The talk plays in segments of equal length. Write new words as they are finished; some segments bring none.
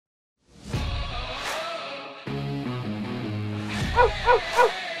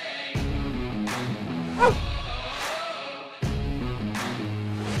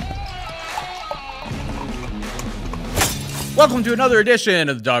Welcome to another edition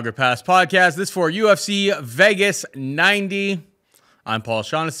of the Dogger Pass podcast. This for UFC Vegas 90. I'm Paul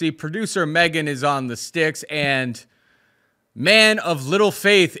Shaughnessy. Producer Megan is on the sticks, and man of little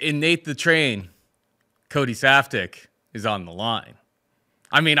faith in Nate the Train, Cody Saftic, is on the line.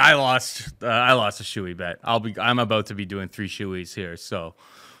 I mean, I lost a shoey bet. I'm about to be doing 3 shoeys here, so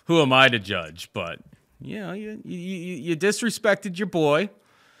who am I to judge? But you know, you disrespected your boy.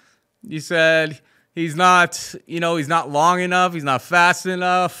 You said he's not long enough. He's not fast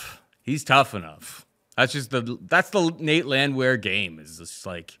enough. He's tough enough. That's the Nate Landwehr game. Is just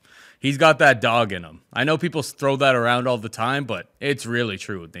like he's got that dog in him. I know people throw that around all the time, but it's really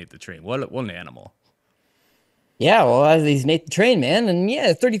true with Nate the Train. What an animal. Yeah, well, he's Nate the Train, man. And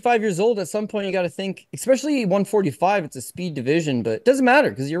yeah, 35 years old, at some point you got to think, especially 145, it's a speed division, but it doesn't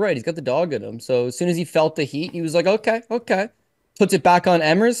matter because you're right. He's got the dog in him. So as soon as he felt the heat, he was like, okay. Puts it back on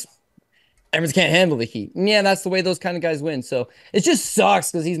Emmers. Emmers can't handle the heat. And yeah, that's the way those kind of guys win. So it just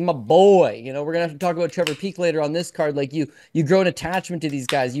sucks because he's my boy. You know, we're going to have to talk about Trevor Peak later on this card. Like you grow an attachment to these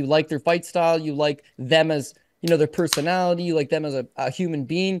guys. You like their fight style. You like them as, their personality. You like them as a human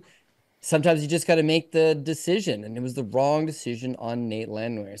being. Sometimes you just got to make the decision. And it was the wrong decision on Nate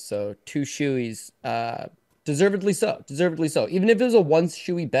Landwehr. So 2 shoeys, deservedly so. Even if it was a 1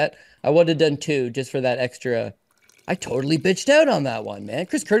 shoey bet, I would have done 2 just for that extra. I totally bitched out on that one, man.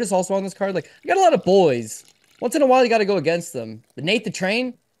 Chris Curtis also on this card. Like, I got a lot of boys. Once in a while, you got to go against them. But Nate the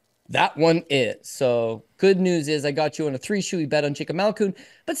Train, that one is. So, good news is I got you on a 3 shoey bet on Chepe Malkoun.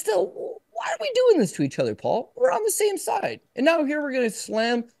 But still, why are we doing this to each other, Paul? We're on the same side. And now here we're going to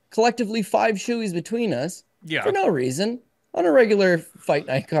slam collectively 5 shoeys between us for no reason. On a regular fight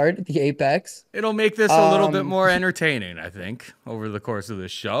night card at the Apex. It'll make this a little bit more entertaining, I think, over the course of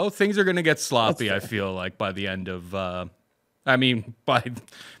this show. Things are going to get sloppy, I feel like, by the end of... by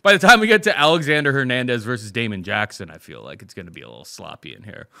the time we get to Alexander Hernandez versus Damon Jackson, I feel like it's going to be a little sloppy in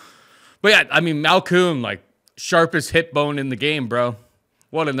here. But yeah, I mean, Malkoun, like, sharpest hip bone in the game, bro.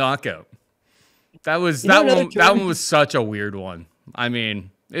 What a knockout. That one was such a weird one. I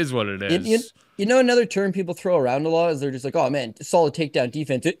mean, is what it is. Another term people throw around a lot is they're just like, oh man, solid takedown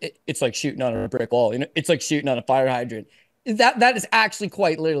defense. It's like shooting on a brick wall. It's like shooting on a fire hydrant. That is actually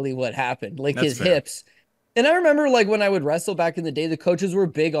quite literally what happened. Like That's his fair. Hips. And I remember like when I would wrestle back in the day, the coaches were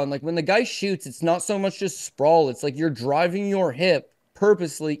big on like when the guy shoots, it's not so much just sprawl. It's like you're driving your hip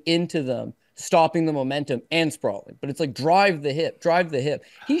purposely into them, stopping the momentum and sprawling. But it's like drive the hip.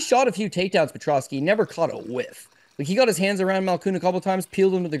 He shot a few takedowns, Petrosky. He never caught a whiff. Like he got his hands around Malkoun a couple times,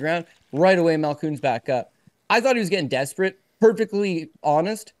 peeled him to the ground. Right away, Malkoun's back up. I thought he was getting desperate. Perfectly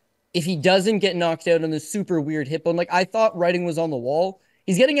honest. If he doesn't get knocked out on this super weird hip bone, like I thought writing was on the wall.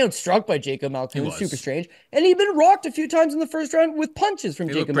 He's getting outstruck by Jacob Malkoun. Super strange. And he'd been rocked a few times in the first round with punches from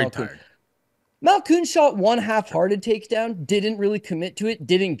Jacob Malkoun. Malkoun shot 1 half-hearted takedown, didn't really commit to it,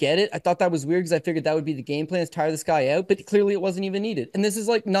 didn't get it. I thought that was weird because I figured that would be the game plan, is tire this guy out, but clearly it wasn't even needed. And this is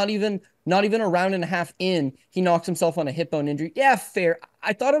like not even a round and a half in, he knocks himself on a hip bone injury. Yeah, fair.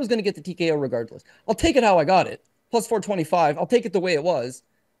 I thought I was going to get the TKO regardless. I'll take it how I got it. Plus 425. I'll take it the way it was.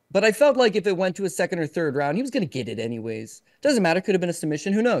 But I felt like if it went to a second or third round, he was going to get it anyways. Doesn't matter. Could have been a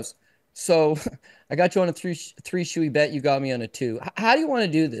submission. Who knows? So I got you on a 3 shoey bet. You got me on a 2. How do you want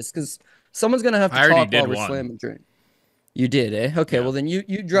to do this? Because someone's going to have to talk while we're slamming drink. You did, eh? Okay, yeah. Well, then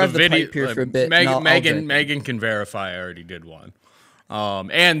you drive the pipe here for a bit. Megan can verify I already did one.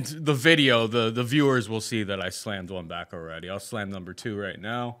 And the video, the viewers will see that I slammed one back already. I'll slam number 2 right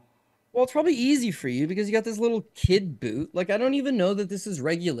now. Well, it's probably easy for you because you got this little kid boot. Like, I don't even know that this is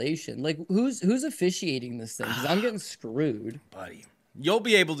regulation. Like, who's officiating this thing? Because I'm getting screwed. Buddy, you'll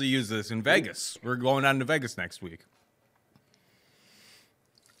be able to use this in Vegas. We're going down to Vegas next week.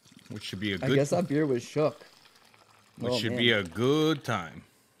 Which should be a good... I guess that beer was shook. Which should be a good time.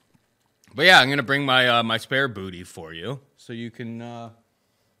 But yeah, I'm going to bring my my spare booty for you so you can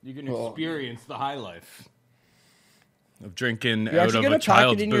experience the high life of drinking out of a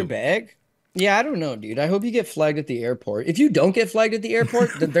child's boot. In your bag? Yeah, I don't know, dude. I hope you get flagged at the airport. If you don't get flagged at the airport,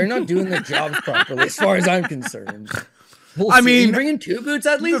 then they're not doing their jobs properly, as far as I'm concerned. I mean, you bringing 2 boots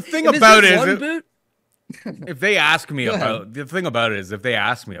at least. The thing about it is, if they ask me about the thing about it is, if they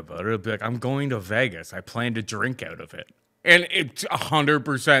ask me about it, it'll be like, I'm going to Vegas. I plan to drink out of it, and it's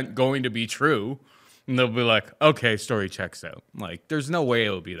 100% going to be true. And they'll be like, okay, story checks out. Like, there's no way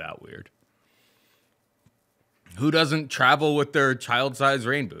it'll be that weird. Who doesn't travel with their child-sized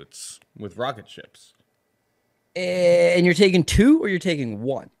rain boots with rocket ships? And you're taking 2 or you're taking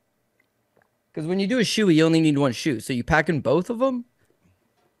 1? Because when you do a shoey, you only need one shoe. So you pack in both of them?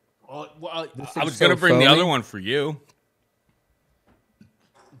 Well, I was going to bring the other one for you.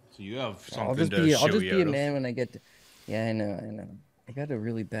 So you have something to shoey I'll just be a out man when I get to... Yeah, I know. I got a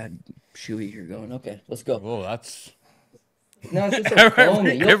really bad shoey here going. Okay, let's go. Oh, that's... No, it's just like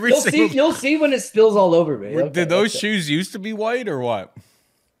foamy. You'll see when it spills all over me. Okay, did those shoes used to be white or what?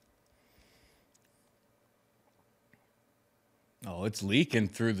 Oh, it's leaking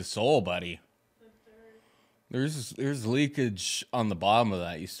through the sole, buddy. There's leakage on the bottom of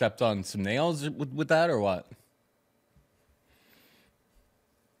that. You stepped on some nails with that or what?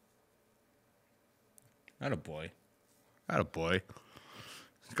 Attaboy.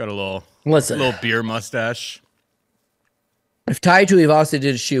 He's got a little beer mustache. If Tai Tuivasa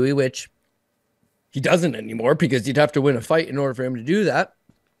did a shoey, which he doesn't anymore because you'd have to win a fight in order for him to do that.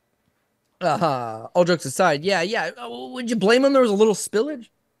 All jokes aside, yeah. Would you blame him? There was a little spillage.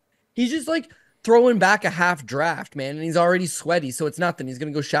 He's just like throwing back a half draft, man, and he's already sweaty, so it's nothing. He's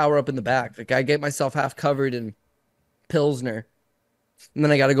gonna go shower up in the back. Like I get myself half covered in Pilsner, and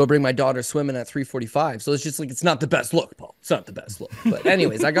then I got to go bring my daughter swimming at 3:45. So it's just like it's not the best look, Paul. It's not the best look. But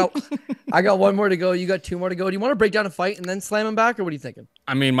anyways, I got one more to go. You got two more to go. Do you want to break down a fight and then slam him back, or what are you thinking?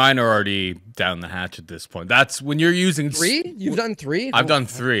 I mean, mine are already down the hatch at this point. That's when you're using 3. You've done 3. I've done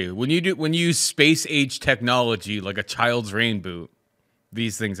 3. When you use space age technology like a child's rain boot,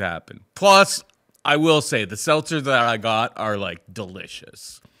 these things happen. Plus, I will say the seltzers that I got are like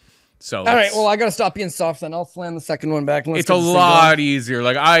delicious. So all right, well, I got to stop being soft then. I'll slam the second one back. It's a lot easier.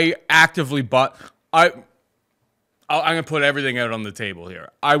 Like I actively bought. I'm gonna put everything out on the table here.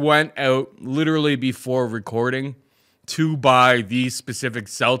 I went out literally before recording to buy these specific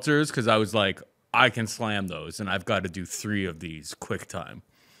seltzers because I was like, I can slam those, and I've got to do 3 of these quick time.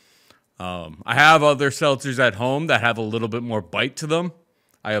 I have other seltzers at home that have a little bit more bite to them.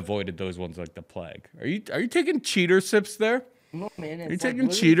 I avoided those ones like the plague. Are you taking cheater sips there? No, man. Are you taking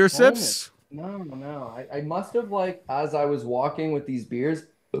cheater sips? No. I must have, like, as I was walking with these beers,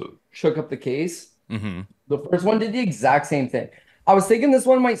 shook up the case. Mm-hmm. The first one did the exact same thing. I was thinking this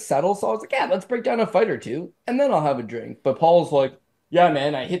one might settle, so I was like, yeah, let's break down a fight or two, and then I'll have a drink. But Paul's like, yeah,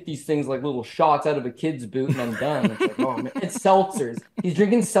 man, I hit these things like little shots out of a kid's boot, and I'm done. It's like, oh, man, it's seltzers. He's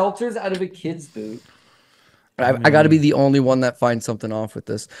drinking seltzers out of a kid's boot. I got to be the only one that finds something off with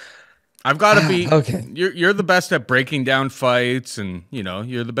this. I've got to be okay. You're the best at breaking down fights, and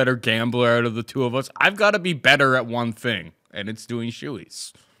you're the better gambler out of the two of us. I've got to be better at one thing, and it's doing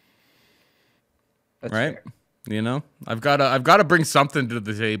shoeys. That's right? Fair. I've got to bring something to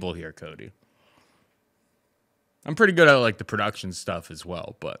the table here, Cody. I'm pretty good at like the production stuff as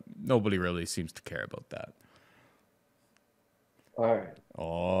well, but nobody really seems to care about that. All right.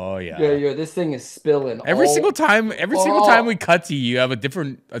 Oh yeah. Yeah. This thing is spilling. Every single time we cut to you, you have a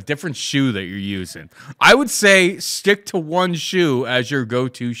different shoe that you're using. I would say stick to one shoe as your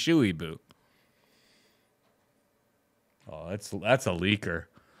go-to shoey boot. Oh, that's a leaker.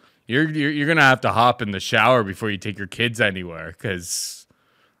 You're gonna have to hop in the shower before you take your kids anywhere, because,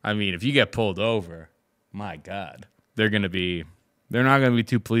 I mean, if you get pulled over, my God, they're not gonna be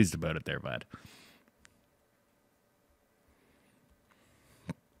too pleased about it there, bud.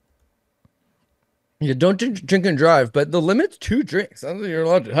 You don't drink and drive, but the limit's 2 drinks. That's what you're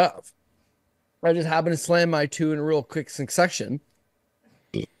allowed to have. I just happened to slam my 2 in a real quick succession.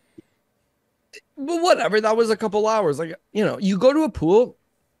 But whatever, that was a couple hours. Like, you go to a pool,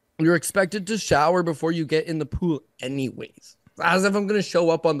 you're expected to shower before you get in the pool anyways. As if I'm going to show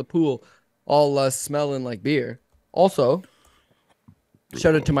up on the pool all smelling like beer. Also,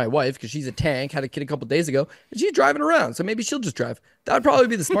 shout out to my wife, because she's a tank, had a kid a couple days ago, and she's driving around, so maybe she'll just drive. That would probably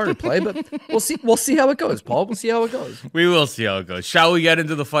be the smarter play, but we'll see how it goes, Paul. We'll see how it goes. We will see how it goes. Shall we get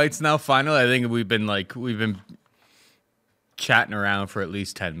into the fights now? Finally, I think we've been chatting around for at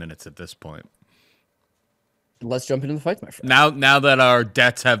least 10 minutes at this point. Let's jump into the fights, my friend. Now that our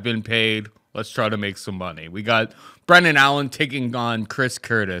debts have been paid, let's try to make some money. We got Brendan Allen taking on Chris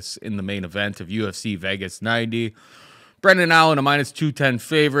Curtis in the main event of UFC Vegas 90. Brendan Allen, a -210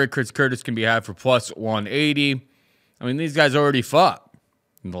 favorite. Chris Curtis can be had for +180. I mean, these guys already fought.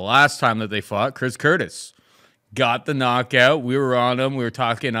 And the last time that they fought, Chris Curtis got the knockout. We were on him. We were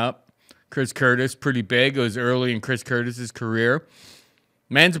talking up Chris Curtis pretty big. It was early in Chris Curtis's career.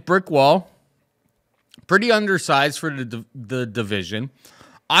 Man's a brick wall. Pretty undersized for the division.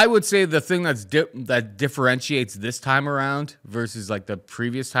 I would say the thing that differentiates this time around versus like the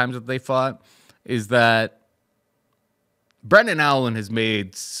previous times that they fought is that Brendan Allen has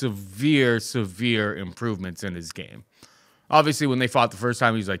made severe improvements in his game. Obviously, when they fought the first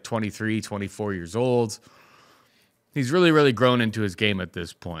time, he was like 23, 24 years old. He's really grown into his game at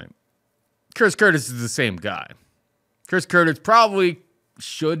this point. Chris Curtis is the same guy. Chris Curtis probably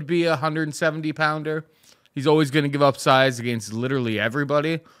should be a 170-pounder. He's always going to give up size against literally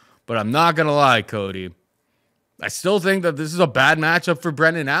everybody. But I'm not going to lie, Cody. I still think that this is a bad matchup for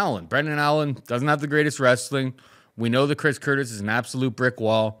Brendan Allen. Brendan Allen doesn't have the greatest wrestling. We know that Chris Curtis is an absolute brick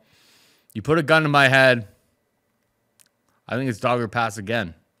wall. You put a gun to my head, I think it's dog or pass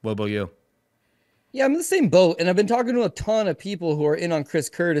again. What about you? Yeah, I'm in the same boat, and I've been talking to a ton of people who are in on Chris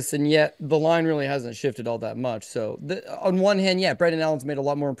Curtis, and yet the line really hasn't shifted all that much. So on one hand, yeah, Brendan Allen's made a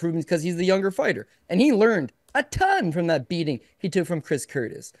lot more improvements because he's the younger fighter, and he learned a ton from that beating he took from Chris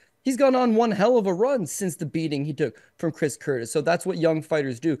Curtis. He's gone on one hell of a run since the beating he took from Chris Curtis. So that's what young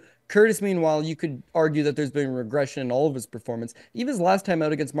fighters do. Curtis, meanwhile, you could argue that there's been regression in all of his performance. Even his last time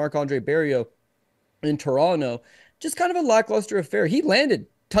out against Marc-Andre Barrios in Toronto, just kind of a lackluster affair. He landed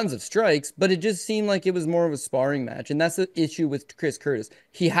tons of strikes, but it just seemed like it was more of a sparring match. And that's the issue with Chris Curtis.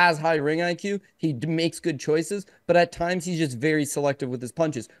 He has high ring IQ. He makes good choices, but at times he's just very selective with his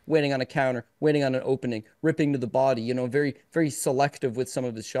punches, waiting on a counter, waiting on an opening, ripping to the body, you know, very, very selective with some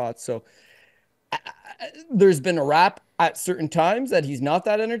of his shots. So there's been a rap at certain times that he's not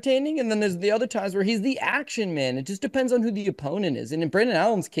that entertaining. And then there's the other times where he's the action man. It just depends on who the opponent is. And in Brendan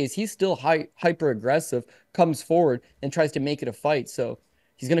Allen's case, he's still hyper aggressive, comes forward and tries to make it a fight. So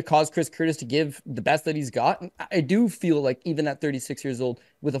he's going to cause Chris Curtis to give the best that he's got. And I do feel like even at 36 years old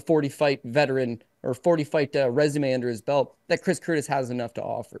with a 40-fight veteran or 40-fight resume under his belt, that Chris Curtis has enough to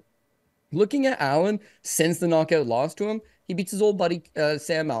offer. Looking at Allen, since the knockout loss to him, he beats his old buddy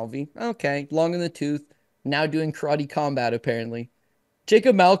Sam Alvey. Okay, long in the tooth, now doing karate combat apparently.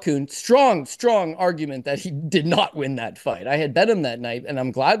 Jacob Malkoun, strong argument that he did not win that fight. I had bet him that night, and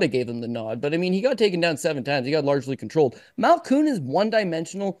I'm glad they gave him the nod. But, I mean, he got taken down 7 times. He got largely controlled. Malkoun is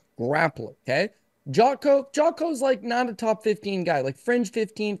one-dimensional grappler, okay? Giagos like not a top 15 guy, like fringe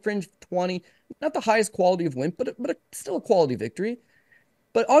 15, fringe 20. Not the highest quality of win, but still a quality victory.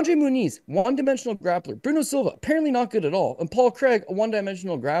 But Andre Muniz, one-dimensional grappler. Bruno Silva, apparently not good at all. And Paul Craig, a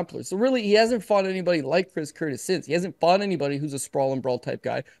one-dimensional grappler. So really, he hasn't fought anybody like Chris Curtis since. He hasn't fought anybody who's a sprawl and brawl type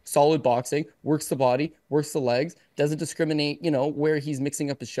guy. Solid boxing, works the body, works the legs, doesn't discriminate, you know, where he's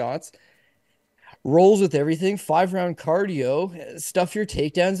mixing up his shots. Rolls with everything, 5-round cardio, stuff your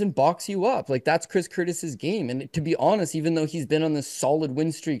takedowns and box you up. Like, that's Chris Curtis's game. And to be honest, even though he's been on this solid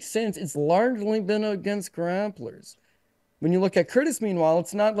win streak since, it's largely been against grapplers. When you look at Curtis, meanwhile,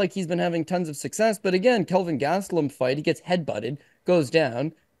 it's not like he's been having tons of success. But again, Kelvin Gastelum fight, he gets headbutted, goes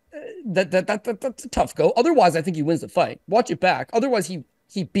down. That's a tough go. Otherwise, I think he wins the fight. Watch it back. Otherwise,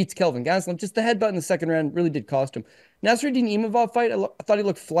 he beats Kelvin Gastelum. Just the headbutt in the second round really did cost him. Nasruddin Imavov fight, I thought he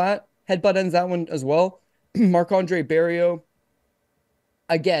looked flat. Headbutt ends that one as well. Marc-Andre Barrios.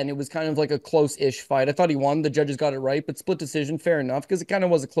 Again, it was kind of like a close-ish fight. I thought he won. The judges got it right, but split decision, fair enough, because it kind of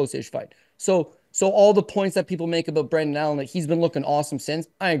was a close-ish fight. So all the points that people make about Brendan Allen, that he's been looking awesome since,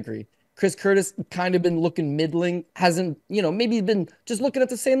 I agree. Chris Curtis kind of been looking middling, hasn't, you know, maybe been just looking at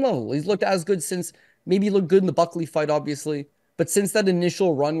the same level. He's looked as good since, maybe he looked good in the Buckley fight, obviously, but since that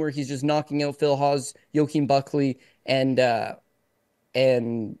initial run where he's just knocking out Phil Hawes, Joaquin Buckley, and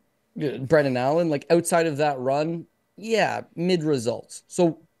Brendan Allen, like outside of that run, yeah, mid results.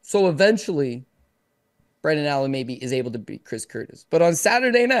 So eventually, Brendan Allen maybe is able to beat Chris Curtis. But on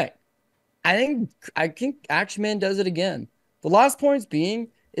Saturday night, I think Action Man does it again. The last points being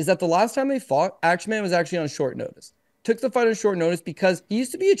is that the last time they fought, Action Man was actually on short notice. Took the fight on short notice because he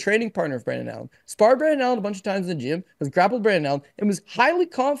used to be a training partner of Brendan Allen. Sparred Brendan Allen a bunch of times in the gym, has grappled Brendan Allen, and was highly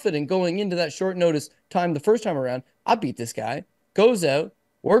confident going into that short notice time the first time around. I'll beat this guy. Goes out,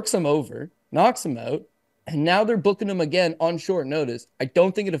 works him over, knocks him out, and now they're booking him again on short notice. I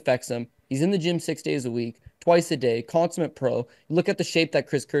don't think it affects him. He's in the gym 6 days a week, twice a day, consummate pro. Look at the shape that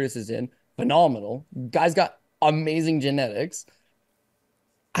Chris Curtis is in. Phenomenal. Guy's got amazing genetics.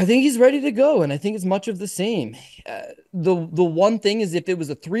 I think he's ready to go, and I think it's much of the same. The one thing is if it was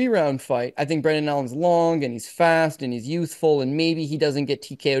a 3-round fight, I think Brendan Allen's long, and he's fast, and he's youthful, and maybe he doesn't get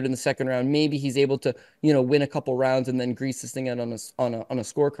TKO'd in the second round. Maybe he's able to, you know, win a couple rounds and then grease this thing out on a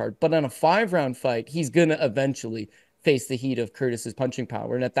scorecard. But on a 5-round fight, he's going to eventually face the heat of Curtis's punching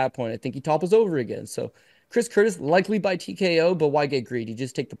power, and at that point, I think he topples over again. So Chris Curtis, likely by TKO, but why get greedy?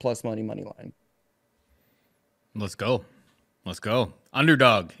 Just take the plus money line. Let's go.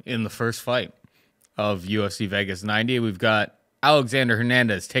 Underdog in the first fight of UFC Vegas 90. We've got Alexander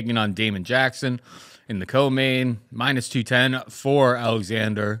Hernandez taking on Damon Jackson in the co-main. Minus 210 for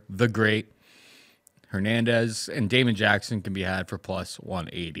Alexander the Great. Hernandez and Damon Jackson can be had for plus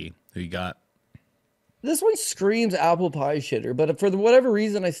 180. Who you got? This one screams apple pie shitter, but for whatever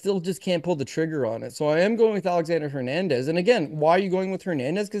reason, I still just can't pull the trigger on it. So I am going with Alexander Hernandez. And again, why are you going with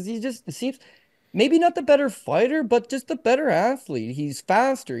Hernandez? Because he just seems maybe not the better fighter, but just the better athlete. He's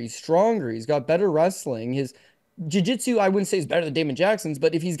faster, he's stronger, he's got better wrestling. His jiu-jitsu, I wouldn't say is better than Damon Jackson's,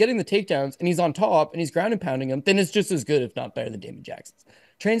 but if he's getting the takedowns and he's on top and he's ground and pounding them, then it's just as good, if not better than Damon Jackson's.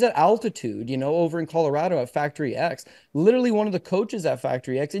 Trains at altitude, over in Colorado at Factory X. Literally one of the coaches at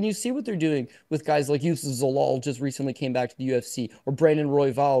Factory X. And you see what they're doing with guys like Yusuf Zalal just recently came back to the UFC, or Brandon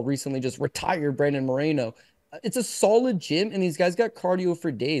Royval recently just retired Brandon Moreno. It's a solid gym, and these guys got cardio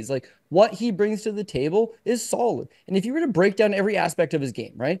for days. Like, what he brings to the table is solid. And if you were to break down every aspect of his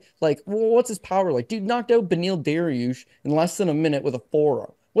game, right? Like, well, what's his power like? Dude knocked out Beneil Dariush in less than a minute with a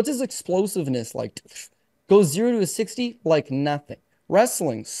forearm. What's his explosiveness like? Goes 0 to a 60 like nothing.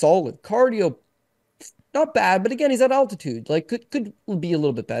 Wrestling, solid. Cardio, not bad, but again, he's at altitude. Like, could be a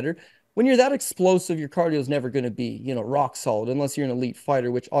little bit better. When you're that explosive, your cardio is never going to be, rock solid unless you're an elite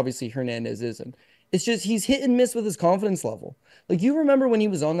fighter, which obviously Hernandez isn't. It's just he's hit and miss with his confidence level. Like, you remember when he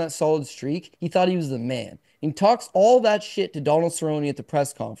was on that solid streak, he thought he was the man. He talks all that shit to Donald Cerrone at the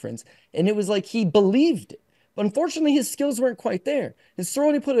press conference, and it was like he believed it. But unfortunately, his skills weren't quite there. And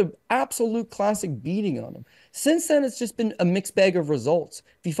Cerrone put an absolute classic beating on him. Since then, it's just been a mixed bag of results.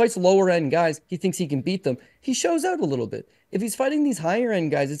 If he fights lower end guys, he thinks he can beat them. He shows out a little bit. If he's fighting these higher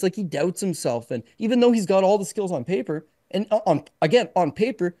end guys, it's like he doubts himself. And even though he's got all the skills on paper, and on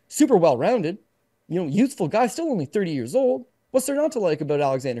paper, super well rounded, youthful guy, still only 30 years old. What's there not to like about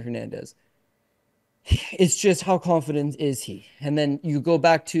Alexander Hernandez? It's just, how confident is he? And then you go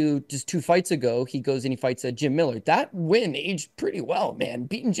back to just 2 fights ago, he goes and he fights Jim Miller. That win aged pretty well, man.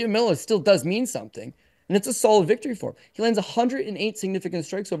 Beating Jim Miller still does mean something. And it's a solid victory for him. He lands 108 significant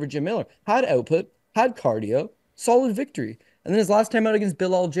strikes over Jim Miller. Had output, had cardio, solid victory. And then his last time out against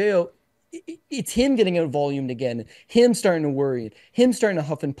Bill Algeo, it's him getting out volumed again, him starting to worry, him starting to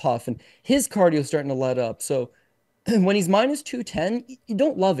huff and puff, and his cardio starting to let up. So when he's minus 210, you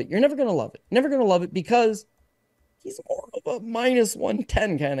don't love it. You're never going to love it. Never going to love it, because he's more of a minus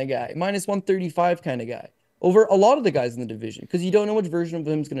 110 kind of guy, minus 135 kind of guy over a lot of the guys in the division, because you don't know which version of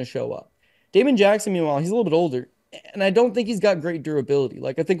him is going to show up. Damon Jackson, meanwhile, he's a little bit older, and I don't think he's got great durability.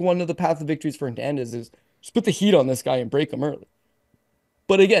 Like, I think one of the path of victories for Hernandez is just put the heat on this guy and break him early.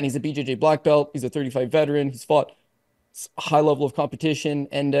 But again, he's a BJJ black belt. He's a 35 veteran. He's fought a high level of competition.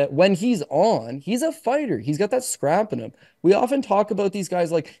 And when he's on, he's a fighter. He's got that scrap in him. We often talk about these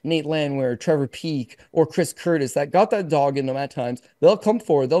guys like Nate Landwehr, Trevor Peake, or Chris Curtis that got that dog in them at times. They'll come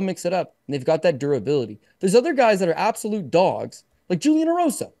forward. They'll mix it up. And they've got that durability. There's other guys that are absolute dogs, like Julian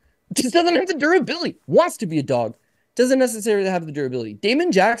Erosa. Just doesn't have the durability. Wants to be a dog. Doesn't necessarily have the durability.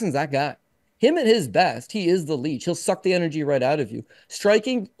 Damon Jackson's that guy. Him at his best, he is the leech. He'll suck the energy right out of you.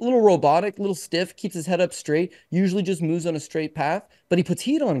 Striking, a little robotic, a little stiff, keeps his head up straight, usually just moves on a straight path, but he puts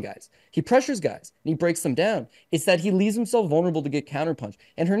heat on guys. He pressures guys, and he breaks them down. It's that he leaves himself vulnerable to get counterpunched.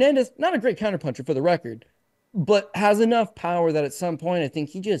 And Hernandez, not a great counterpuncher for the record, but has enough power that at some point, I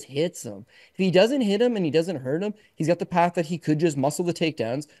think he just hits him. If he doesn't hit him and he doesn't hurt him, he's got the path that he could just muscle the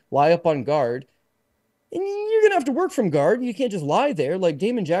takedowns, lie up on guard, and you're going to have to work from guard. You can't just lie there. Like,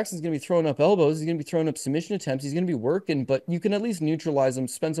 Damon Jackson's going to be throwing up elbows. He's going to be throwing up submission attempts. He's going to be working, but you can at least neutralize him,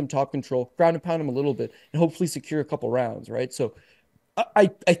 spend some top control, ground and pound him a little bit, and hopefully secure a couple rounds, right? So I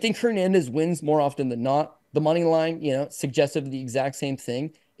think Hernandez wins more often than not. The money line, suggestive of the exact same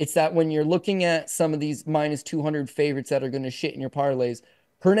thing. It's that when you're looking at some of these minus 200 favorites that are going to shit in your parlays,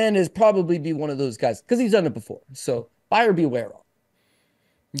 Hernandez probably be one of those guys because he's done it before. So buyer beware of.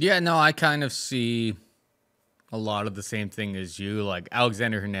 Yeah, no, I kind of see a lot of the same thing as you. Like,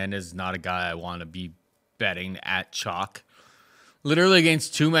 Alexander Hernandez is not a guy I want to be betting at chalk. Literally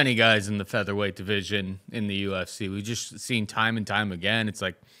against too many guys in the featherweight division in the UFC. We've just seen time and time again. It's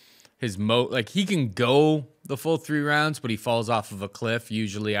like he can go the full 3 rounds, but he falls off of a cliff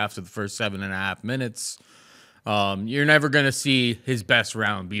usually after the first 7.5 minutes. You're never going to see his best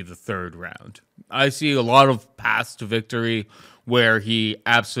round be the 3rd round. I see a lot of paths to victory where he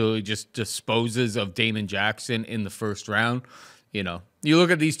absolutely just disposes of Damon Jackson in the 1st round. You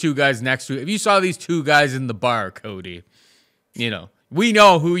look at these 2 guys next to it. If you saw these 2 guys in the bar, Cody, we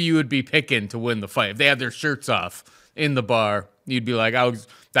know who you would be picking to win the fight. If they had their shirts off in the bar, you'd be like,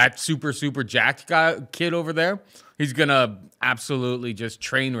 that super jacked kid over there, he's going to absolutely just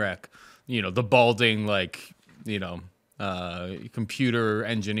train wreck, the balding, computer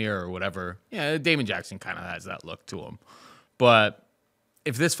engineer or whatever. Yeah, Damon Jackson kind of has that look to him. But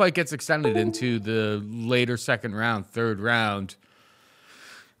if this fight gets extended into the later 2nd round, 3rd round,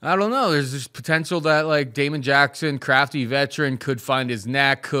 I don't know. There's this potential that like Damon Jackson, crafty veteran, could find his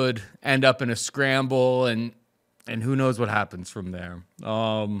neck, could end up in a scramble, and who knows what happens from there.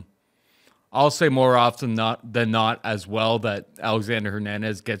 I'll say more often than not as well that Alexander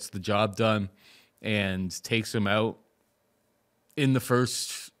Hernandez gets the job done and takes him out in the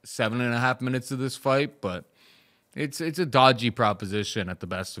first 7.5 minutes of this fight, but it's a dodgy proposition at the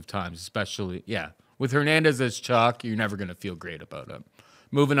best of times, especially, with Hernandez as chalk, you're never going to feel great about him.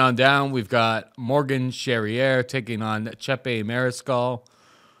 Moving on down, we've got Morgan Charriere taking on Chepe Mariscal.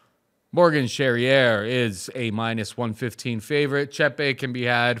 Morgan Charriere is a -115 favorite. Chepe can be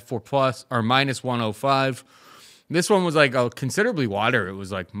had for plus or -105. This one was like considerably wider. It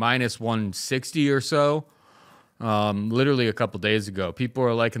was like -160 or so. Literally a couple days ago. People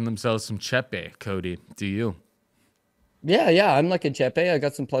are liking themselves some Chepe. Cody, do you? Yeah, I'm liking Chepe. I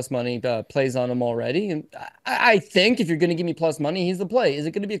got some plus money plays on him already. And I think if you're going to give me plus money, he's the play. Is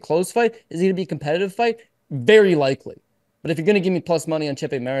it going to be a close fight? Is it going to be a competitive fight? Very likely. But if you're going to give me plus money on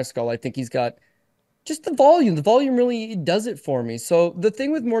Chepe Mariscal, I think he's got just the volume. The volume really does it for me. So the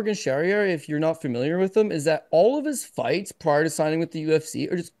thing with Morgan Charriere, if you're not familiar with him, is that all of his fights prior to signing with the UFC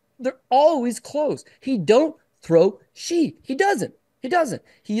they're always close. He don't throw sheet. He doesn't.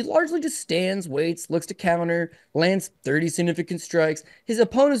 He largely just stands, waits, looks to counter, lands 30 significant strikes. His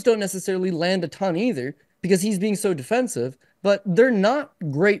opponents don't necessarily land a ton either because he's being so defensive, but they're not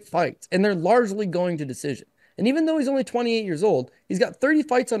great fights, and they're largely going to decision. And even though he's only 28 years old, he's got 30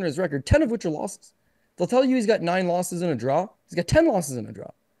 fights under his record, 10 of which are losses. They'll tell you he's got 9 losses and a draw. He's got 10 losses and a draw.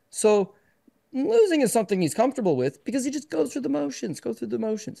 So losing is something he's comfortable with because he just goes through the motions,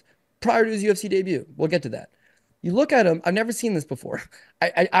 prior to his UFC debut. We'll get to that. You look at him, I've never seen this before.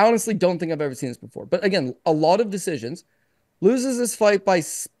 I honestly don't think I've ever seen this before. But again, a lot of decisions. Loses this fight by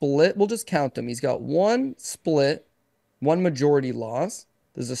split. We'll just count them. He's got 1 split, 1 majority loss.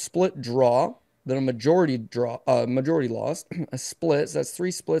 There's a split draw, then a majority loss, a split. So that's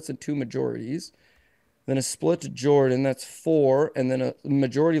 3 splits and 2 majorities. Then a split to Jordan, that's 4, and then a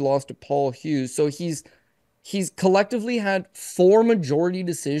majority loss to Paul Hughes. So he's collectively had 4 majority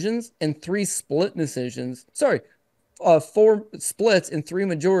decisions and 3 split decisions. 4 splits and 3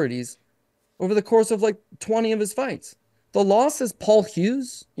 majorities over the course of like 20 of his fights. The loss is Paul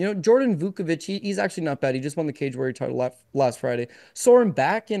Hughes. Jordan Vukovic, he's actually not bad. He just won the Cage Warrior title last Friday. Saw him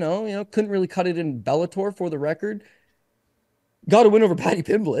back, couldn't really cut it in Bellator for the record. Got a win over Paddy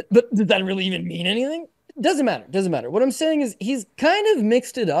Pimblett, but did that really even mean anything? Doesn't matter. What I'm saying is he's kind of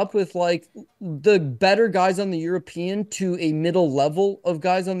mixed it up with like the better guys on the European to a middle level of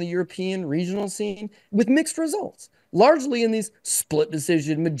guys on the European regional scene with mixed results. Largely in these split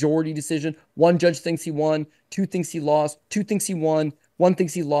decision, majority decision. 1 judge thinks he won, 2 thinks he lost, 2 thinks he won, 1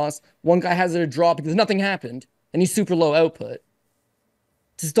 thinks he lost. 1 guy has it a draw because nothing happened and he's super low output.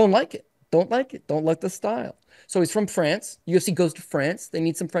 Just don't like it. Don't like the style. So he's from France. UFC goes to France. They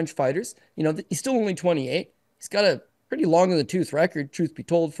need some French fighters. He's still only 28. He's got a pretty long in the tooth record, truth be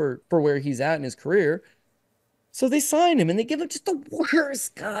told, for where he's at in his career. So they sign him and they give him just the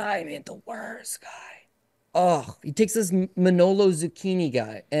worst guy, man. The worst guy. Oh, he takes this Manolo Zucchini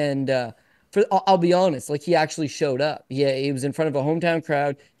guy. And I'll be honest, like he actually showed up. Yeah, he was in front of a hometown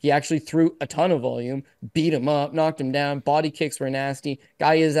crowd. He actually threw a ton of volume, beat him up, knocked him down. Body kicks were nasty.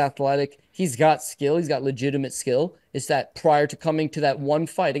 Guy is athletic. He's got skill. He's got legitimate skill. It's that prior to coming to that one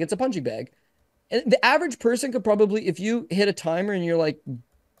fight against a punching bag. And the average person could probably, if you hit a timer and you're like,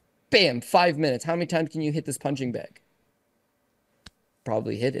 bam, 5 minutes, how many times can you hit this punching bag?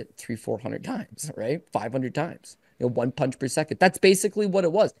 Probably hit it 300-400 times, right? 500 times. 1 punch per second. That's basically what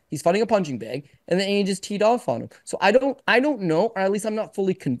it was. He's fighting a punching bag, and then he just teed off on him. So I don't know, or at least I'm not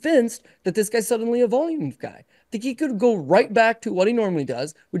fully convinced that this guy's suddenly a volume guy. I think he could go right back to what he normally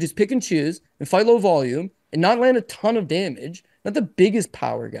does, which is pick and choose and fight low volume and not land a ton of damage. Not the biggest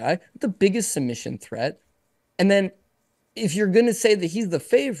power guy, not the biggest submission threat. And then if you're going to say that he's the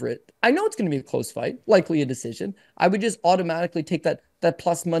favorite, I know it's going to be a close fight, likely a decision. I would just automatically take that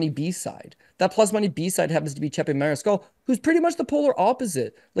plus money B side. That plus money B side happens to be Chepe Mariscal, who's pretty much the polar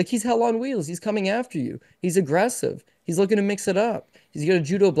opposite. Like he's hell on wheels. He's coming after you. He's aggressive. He's looking to mix it up. He's got a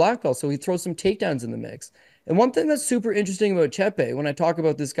judo black belt, so he throws some takedowns in the mix. And one thing that's super interesting about Chepe, when I talk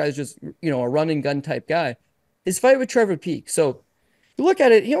about this guy's just, a run and gun type guy, his fight with Trevor Peek. So you look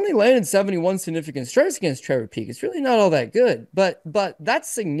at it, he only landed 71 significant strikes against Trevor Peek. It's really not all that good, but that's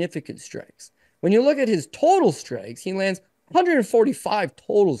significant strikes. When you look at his total strikes, he lands 145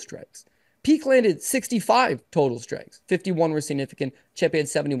 total strikes. Peek landed 65 total strikes. 51 were significant. Chepe had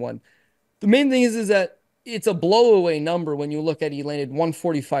 71. The main thing is that it's a blowaway number when you look at he landed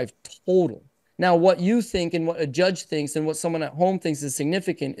 145 total. Now, what you think and what a judge thinks and what someone at home thinks is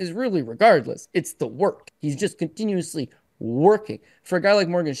significant is really regardless. It's the work. He's just continuously working. For a guy like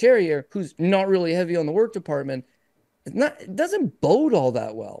Morgan Charriere, who's not really heavy on the work department, it doesn't bode all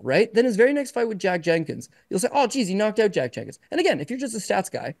that well, right? Then his very next fight with Jack Jenkins, you'll say, oh, geez, he knocked out Jack Jenkins. And again, if you're just a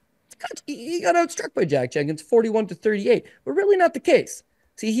stats guy, he got outstruck by Jack Jenkins 41-38, but really not the case.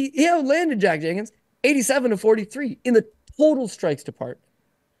 See, he outlanded Jack Jenkins 87-43 in the total strikes department.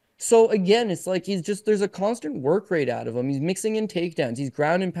 So again, it's like there's a constant work rate out of him. He's mixing in takedowns. He's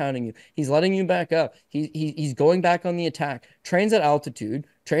ground and pounding you. He's letting you back up. He's going back on the attack. Trains at altitude.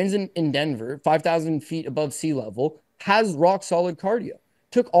 Trains in Denver, 5,000 feet above sea level. Has rock solid cardio.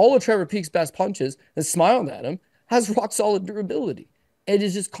 Took all of Trevor Peek's best punches and smiled at him. Has rock solid durability. It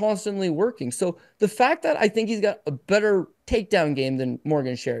is just constantly working. So the fact that I think he's got a better takedown game than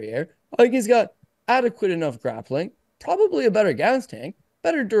Morgan Charriere, I think he's got adequate enough grappling, probably a better gas tank,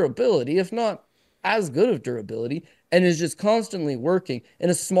 better durability, if not as good of durability, and is just constantly working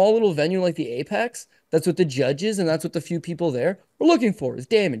in a small little venue like the Apex. That's what the judges and that's what the few people there are looking for, is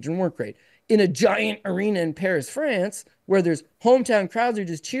damage and work rate. In a giant arena in Paris, France, where there's hometown crowds are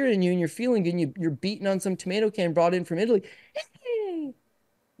just cheering you and you're feeling good and you're beating on some tomato can brought in from Italy.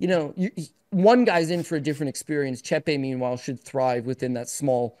 You know, one guy's in for a different experience. Chepe, meanwhile, should thrive within that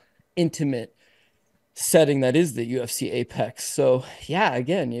small, intimate setting that is the UFC Apex. So, yeah,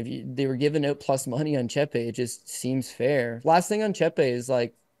 again, they were giving out plus money on Chepe, it just seems fair. Last thing on Chepe is,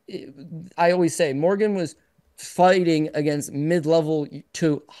 like, I always say, Morgan was fighting against mid-level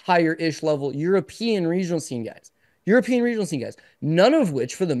to higher-ish level European regional scene guys. None of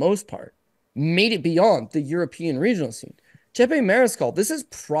which, for the most part, made it beyond the European regional scene. Chepe Mariscal, this is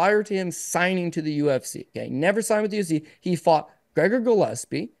prior to him signing to the UFC. Okay, never signed with the UFC. He fought Gregor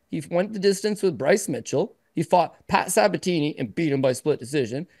Gillespie. He went the distance with Bryce Mitchell. He fought Pat Sabatini and beat him by split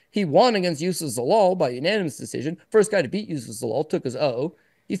decision. He won against Yusuf Zalal by unanimous decision. First guy to beat Yusuf Zalal, took his O.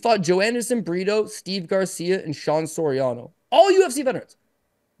 He fought Joe Anderson Brito, Steve Garcia, and Sean Soriano. All UFC veterans.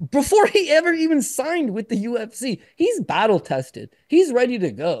 Before he ever even signed with the UFC, he's battle tested. He's ready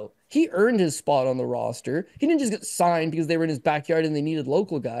to go. He earned his spot on the roster. He didn't just get signed because they were in his backyard and they needed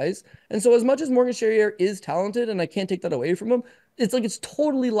local guys. And so as much as Morgan Charriere is talented, and I can't take that away from him, it's like it's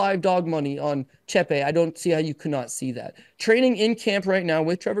totally live dog money on Chepe. I don't see how you could not see that. Training in camp right now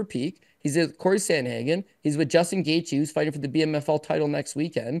with Trevor Peek. He's with Corey Sandhagen. He's with Justin Gaethje, who's fighting for the BMFL title next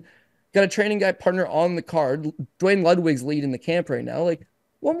weekend. Got a training guy partner on the card. Dwayne Ludwig's leading the camp right now. Like,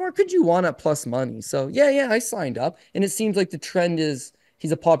 what more could you want at plus money? So yeah, I signed up. And it seems like the trend is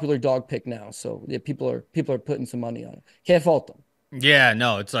he's a popular dog pick now. So yeah, people are putting some money on it. Can't fault them. Yeah,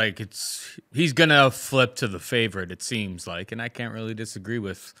 no, it's like he's gonna flip to the favorite, it seems like, and I can't really disagree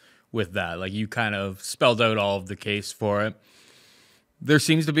with that. Like, you kind of spelled out all of the case for it. There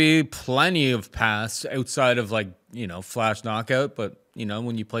seems to be plenty of paths outside of, like, you know, flash knockout, but you know,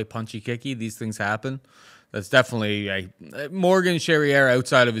 when you play punchy kicky, these things happen. That's definitely Morgan Charriere,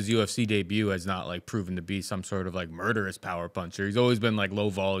 outside of his UFC debut, has not like proven to be some sort of like murderous power puncher. He's always been like low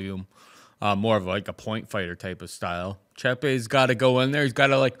volume, more of like a point fighter type of style. Chepe's got to go in there. He's got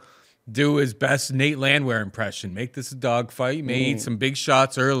to like do his best Nate Landwehr impression. Make this a dog fight. He may eat some big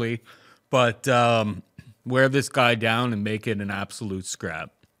shots early, but wear this guy down and make it an absolute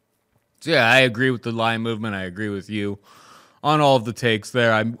scrap. So yeah, I agree with the line movement. I agree with you on all of the takes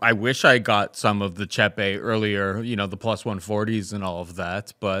there. I wish I got some of the Chepe earlier, you know, the plus 140s and all of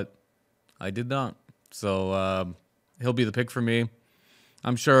that, but I did not. So he'll be the pick for me.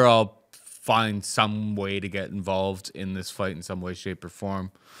 I'm sure I'll find some way to get involved in this fight in some way, shape, or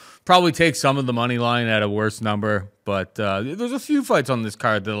form. Probably take some of the money line at a worse number, but there's a few fights on this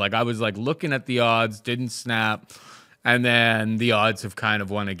card that, like, I was like looking at the odds, didn't snap, and then the odds have kind of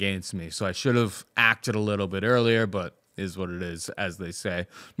won against me. So I should have acted a little bit earlier, but is what it is, as they say.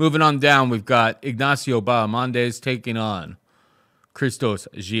 Moving on down, we've got Ignacio Bahamondes taking on Christos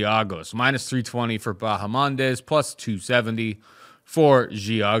Giagos. Minus 320 for Bahamondes, plus 270 for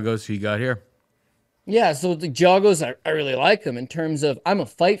Giagos. Who you got here? Yeah, so the Giagos, I really like him in terms of, I'm a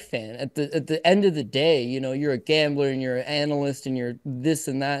fight fan. At the end of the day, you know, you're a gambler and you're an analyst and you're this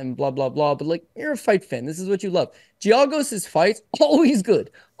and that and blah, blah, blah. But, like, you're a fight fan. This is what you love. Giagos' fights, always good.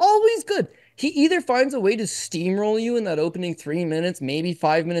 Always good. He either finds a way to steamroll you in that opening 3 minutes, maybe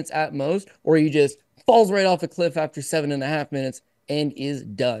 5 minutes at most, or he just falls right off a cliff after 7.5 minutes and is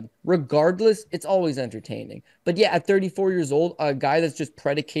done. Regardless, it's always entertaining. But yeah, at 34 years old, a guy that's just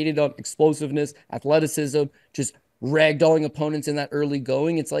predicated on explosiveness, athleticism, just ragdolling opponents in that early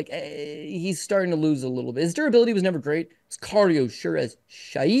going, it's like he's starting to lose a little bit. His durability was never great. His cardio, sure as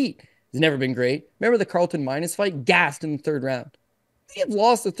shite, has never been great. Remember the Carlton Minus fight? Gassed in the third round. he had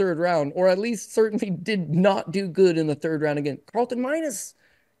lost the third round, or at least certainly did not do good in the third round again. Carlton minus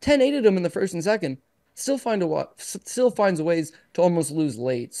 10-8 at him in the first and second. Still finds ways to almost lose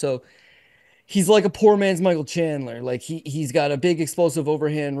late. So he's like a poor man's Michael Chandler. Like he's got a big explosive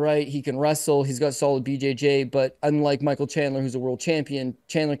overhand right. He can wrestle. He's got solid BJJ. But unlike Michael Chandler, who's a world champion,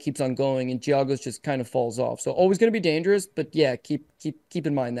 Chandler keeps on going and Giagos just kind of falls off. So always going to be dangerous. But yeah, keep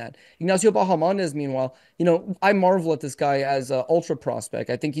in mind that. Ignacio Bahamondes, meanwhile, I marvel at this guy as an ultra prospect.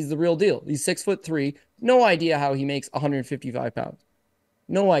 I think he's the real deal. He's 6'3". No idea how he makes 155 pounds.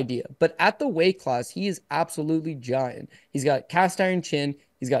 No idea. But at the weight class, he is absolutely giant. He's got cast iron chin.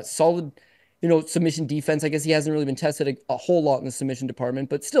 He's got solid, submission defense. I guess he hasn't really been tested a whole lot in the submission department,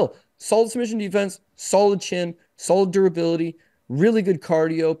 but still solid submission defense, solid chin, solid durability, really good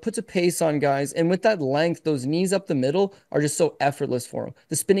cardio, puts a pace on guys. And with that length, those knees up the middle are just so effortless for him.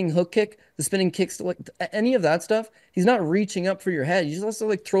 The spinning hook kick, the spinning kicks, like any of that stuff, he's not reaching up for your head. You just have to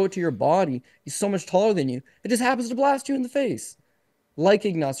like throw it to your body. He's so much taller than you. It just happens to blast you in the face. Like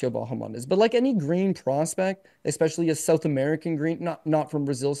Ignacio Bahamondes, but like any green prospect, especially a South American green, not from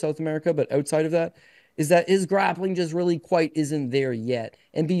Brazil, South America, but outside of that, is that his grappling just really quite isn't there yet.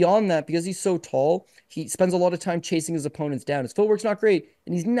 And beyond that, because he's so tall, he spends a lot of time chasing his opponents down. His footwork's not great,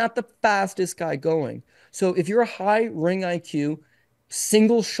 and he's not the fastest guy going. So if you're a high ring IQ,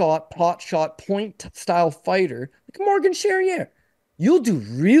 single shot, pot shot, point style fighter, like Morgan Charriere, you'll do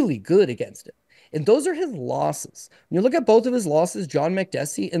really good against him. And those are his losses. When you look at both of his losses, John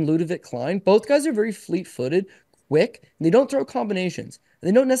Makdessi and Ludovic Klein, both guys are very fleet-footed, quick, and they don't throw combinations. And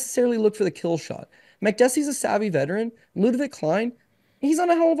they don't necessarily look for the kill shot. Makdessi's a savvy veteran. Ludovic Klein, he's on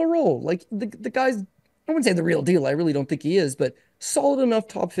a hell of a roll. Like, the guy's, I wouldn't say the real deal. I really don't think he is, but solid enough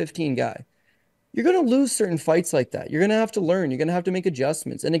top 15 guy. You're going to lose certain fights like that. You're going to have to learn. You're going to have to make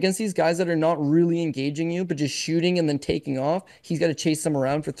adjustments. And against these guys that are not really engaging you, but just shooting and then taking off, he's got to chase them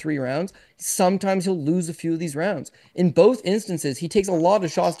around for 3 rounds. Sometimes he'll lose a few of these rounds. In both instances, he takes a lot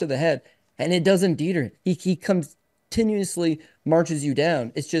of shots to the head, and it doesn't deter. He continuously marches you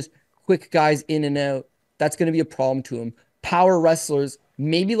down. It's just quick guys in and out. That's going to be a problem to him. Power wrestlers,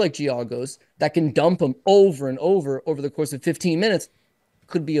 maybe like Giagos, that can dump him over and over the course of 15 minutes,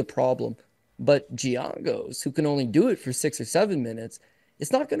 could be a problem. But Giagos, who can only do it for 6 or 7 minutes,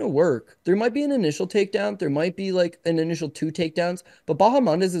 it's not going to work. There might be an initial takedown. There might be like an initial 2 takedowns. But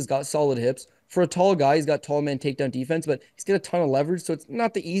Bahamondes has got solid hips. For a tall guy, he's got tall man takedown defense, but he's got a ton of leverage, so it's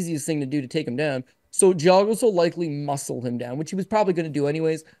not the easiest thing to do to take him down. So Giagos will likely muscle him down, which he was probably going to do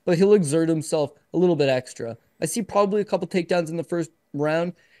anyways, but he'll exert himself a little bit extra. I see probably a couple takedowns in the first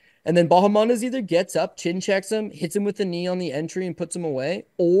round, and then Bahamondes either gets up, chin checks him, hits him with the knee on the entry and puts him away,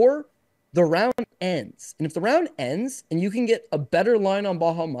 or the round ends. And if the round ends and you can get a better line on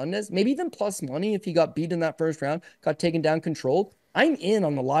Bahamondes, maybe even plus money if he got beat in that first round, got taken down, controlled, I'm in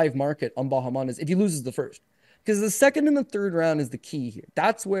on the live market on Bahamondes if he loses the first. Because the second and the third round is the key here.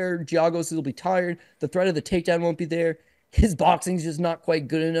 That's where Giagos will be tired. The threat of the takedown won't be there. His boxing's just not quite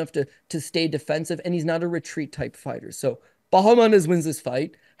good enough to stay defensive, and he's not a retreat type fighter. So Bahamondes wins this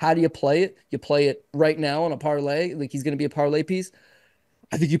fight. How do you play it? You play it right now on a parlay. Like, he's going to be a parlay piece.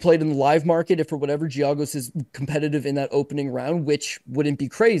 I think you played in the live market if for whatever Giagos is competitive in that opening round, which wouldn't be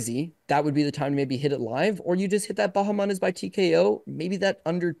crazy. That would be the time to maybe hit it live, or you just hit that Bahamondes by TKO. Maybe that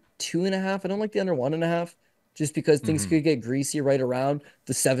under 2.5. I don't like the under 1.5, just because things could get greasy right around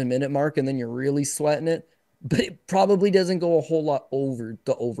the 7-minute mark, and then you're really sweating it. But it probably doesn't go a whole lot over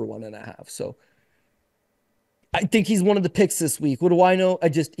the over 1.5. So I think he's one of the picks this week. What do I know?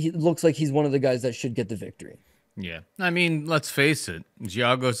 He looks like he's one of the guys that should get the victory. Yeah. I mean, let's face it.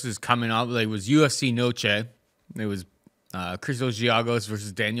 Giagos is coming out. Like, it was UFC Noche. It was Christos Giagos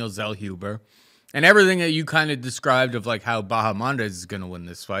versus Daniel Zellhuber. And everything that you kind of described of like how Bahamondes is going to win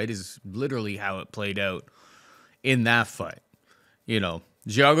this fight is literally how it played out in that fight.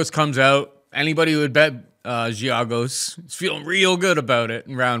 Giagos comes out. Anybody who would bet Giagos is feeling real good about it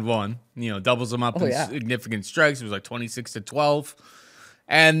in round 1. Doubles him up in significant strikes. It was like 26-12.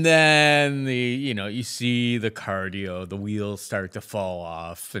 And then you see the cardio, the wheels start to fall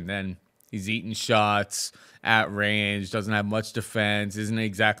off, and then he's eating shots at range, doesn't have much defense, isn't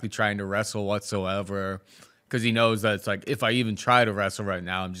exactly trying to wrestle whatsoever, because he knows that it's like, if I even try to wrestle right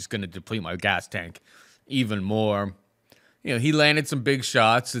now, I'm just going to deplete my gas tank even more. He landed some big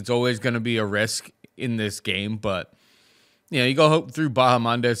shots. It's always going to be a risk in this game, but you go through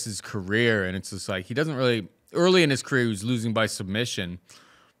Bahamondes' career, and it's just like he doesn't really. Early in his career, he was losing by submission,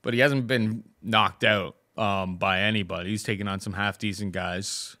 but he hasn't been knocked out by anybody. He's taken on some half-decent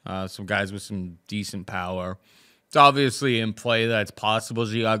guys, some guys with some decent power. It's obviously in play that it's possible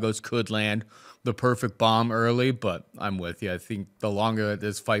Giagos could land the perfect bomb early, but I'm with you. I think the longer that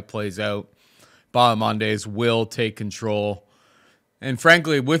this fight plays out, Bahamondes will take control. And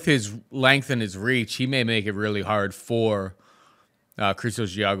frankly, with his length and his reach, he may make it really hard for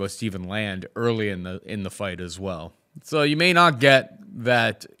Christos Giagos to even land early in the fight as well. So you may not get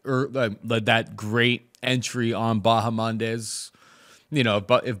that that great entry on Bahamondes. You know,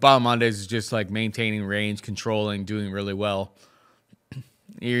 but if Bahamondes is just like maintaining range, controlling, doing really well,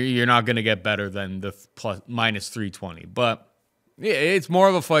 you're not going to get better than the minus 320. But yeah, it's more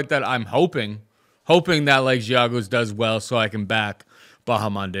of a fight that I'm hoping that like Giagos does well so I can back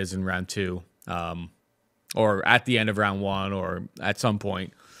Bahamondes in round 2, or at the end of round 1, or at some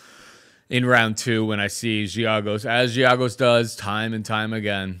point in round 2 when I see Giagos, as Giagos does time and time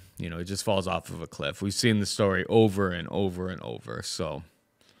again, you know, it just falls off of a cliff. We've seen the story over and over and over, so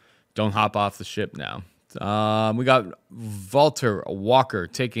don't hop off the ship now. We got Valter Walker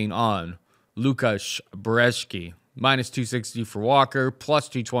taking on Lukasz Brzeski. Minus 260 for Walker, plus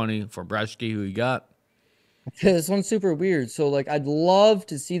 220 for Brzeski. Who you got? This one's super weird. So, like, I'd love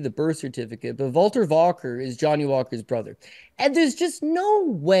to see the birth certificate, but Valter Walker is Johnny Walker's brother. And there's just no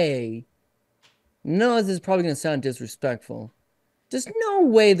way. No, this is probably going to sound disrespectful. There's no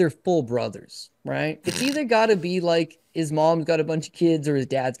way they're full brothers, right? It's either got to be like his mom's got a bunch of kids or his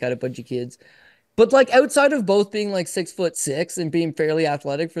dad's got a bunch of kids. But like outside of both being like 6'6" and being fairly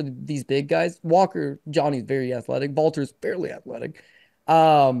athletic for these big guys, Johnny's very athletic. Valter's fairly athletic.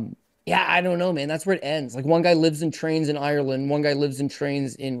 Yeah, I don't know, man. That's where it ends. Like one guy lives and trains in Ireland. One guy lives and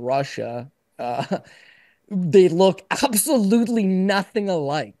trains in Russia. They look absolutely nothing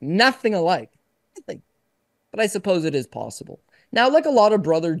alike. Nothing alike. Nothing. But I suppose it is possible. Now, like a lot of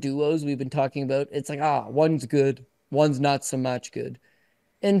brother duos we've been talking about, it's like, one's good, one's not so much good.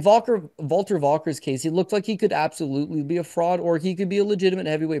 In Valter Walker's case, he looked like he could absolutely be a fraud, or he could be a legitimate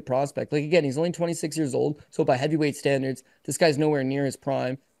heavyweight prospect. Like, again, he's only 26 years old, so by heavyweight standards, this guy's nowhere near his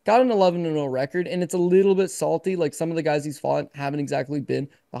prime. Got an 11-0 record, and it's a little bit salty. Like, some of the guys he's fought haven't exactly been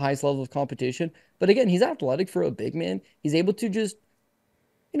the highest level of competition. But again, he's athletic for a big man. He's able to just,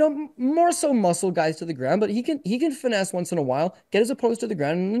 you know, more so muscle guys to the ground, but he can finesse once in a while, get his opponents to the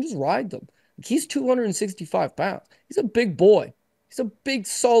ground, and then just ride them. Like, he's 265 pounds. He's a big boy. He's a big,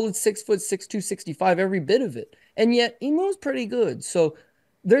 solid 6'6", 265, every bit of it. And yet, he moves pretty good. So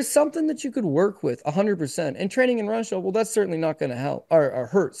there's something that you could work with 100%. And training in Russia, well, that's certainly not going to help or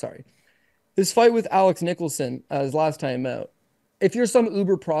hurt, sorry. His fight with Alex Nicholson, his last time out, if you're some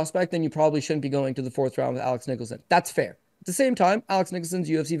uber prospect, then you probably shouldn't be going to the 4th round with Alex Nicholson. That's fair. At the same time, Alex Nicholson's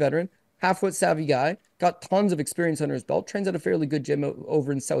a UFC veteran, half-foot savvy guy, got tons of experience under his belt, trains at a fairly good gym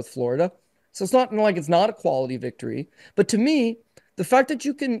over in South Florida. So it's not like it's not a quality victory. But to me, the fact that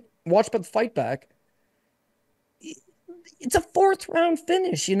you can watch but fight back, it's a 4th round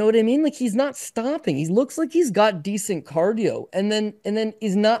finish. You know what I mean? Like, he's not stopping. He looks like he's got decent cardio. And then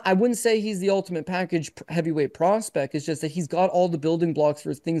he's not, I wouldn't say he's the ultimate package heavyweight prospect. It's just that he's got all the building blocks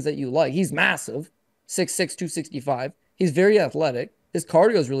for things that you like. He's massive, 6'6", 265. He's very athletic. His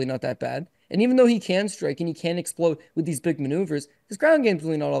cardio is really not that bad. And even though he can strike and he can explode with these big maneuvers, his ground game's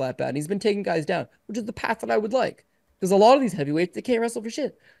really not all that bad. And he's been taking guys down, which is the path that I would like. Because a lot of these heavyweights, they can't wrestle for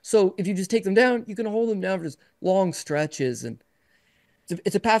shit. So if you just take them down, you can hold them down for just long stretches. And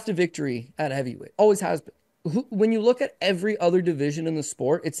it's a path to victory at heavyweight. Always has been. When you look at every other division in the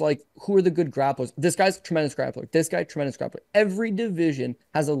sport, it's like, who are the good grapplers? This guy's a tremendous grappler. This guy, tremendous grappler. Every division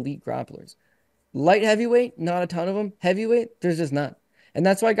has elite grapplers. Light heavyweight, not a ton of them. Heavyweight, there's just none. And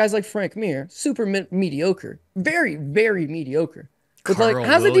that's why guys like Frank Mir, super mediocre. Very, very mediocre. But like,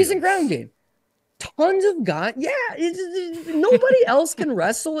 has a decent ground game. Tons of guys. Yeah, nobody else can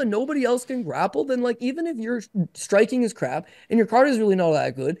wrestle and nobody else can grapple. Then, like, even if your striking is crap and your card is really not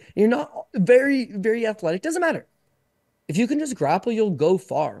that good, and you're not very, very athletic, doesn't matter. If you can just grapple, you'll go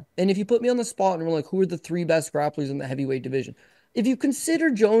far. And if you put me on the spot and we're like, who are the 3 best grapplers in the heavyweight division? If you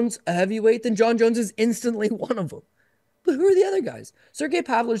consider Jones a heavyweight, then John Jones is instantly one of them. But who are the other guys? Sergey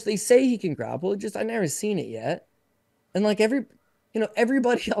Pavlovich, they say he can grapple. I've never seen it yet. And like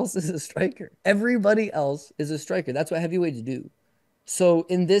everybody else is a striker. Everybody else is a striker. That's what heavyweights do. So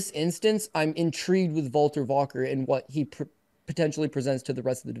in this instance, I'm intrigued with Valter Walker and what he potentially presents to the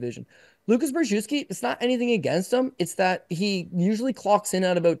rest of the division. Lukasz Brzeski, it's not anything against him. It's that he usually clocks in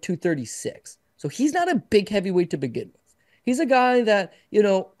at about 236. So he's not a big heavyweight to begin with. He's a guy that,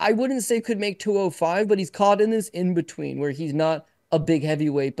 I wouldn't say could make 205, but he's caught in this in-between where he's not a big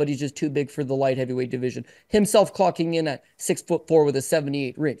heavyweight, but he's just too big for the light heavyweight division. Himself clocking in at 6'4" with a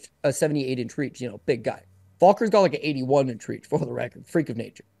 78-inch reach, big guy. Walker's got like an 81-inch reach for the record. Freak of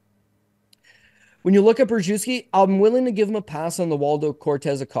nature. When you look at Brzeski, I'm willing to give him a pass on the Waldo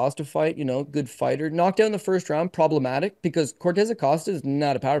Cortez Acosta fight. Good fighter. Knocked out in the first round, problematic because Cortez Acosta is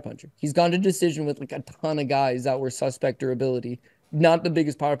not a power puncher. He's gone to decision with like a ton of guys that were suspect durability. Not the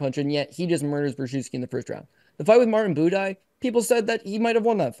biggest power puncher, and yet he just murders Brzeski in the first round. The fight with Martin Budai, people said that he might have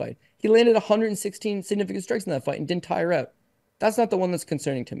won that fight. He landed 116 significant strikes in that fight and didn't tire out. That's not the one that's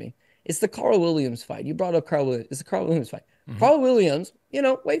concerning to me. It's the Carl Williams fight. You brought up Carl Williams. It's the Carl Williams fight. Carl Williams,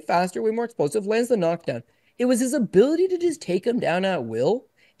 way faster, way more explosive, lands the knockdown. It was his ability to just take him down at will.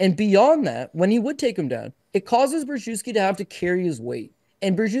 And beyond that, when he would take him down, it causes Brzeski to have to carry his weight.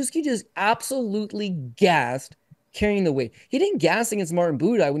 And Brzeski just absolutely gassed carrying the weight. He didn't gas against Martin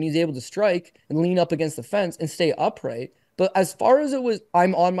Budai when he was able to strike and lean up against the fence and stay upright. But as far as it was,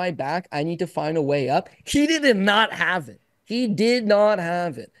 I'm on my back, I need to find a way up, he did not have it. He did not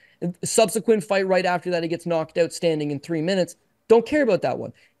have it. Subsequent fight right after that, he gets knocked out standing in 3 minutes. Don't care about that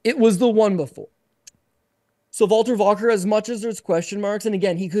one. It was the one before. So Valter Walker, as much as there's question marks, and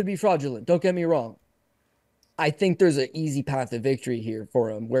again, he could be fraudulent, don't get me wrong. I think there's an easy path to victory here for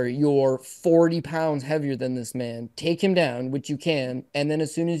him, where you're 40 pounds heavier than this man. Take him down, which you can, and then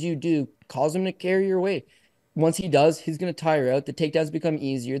as soon as you do, cause him to carry your weight. Once he does, he's going to tire out. The takedowns become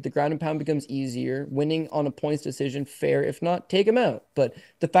easier. The ground and pound becomes easier. Winning on a points decision, fair. If not, take him out. But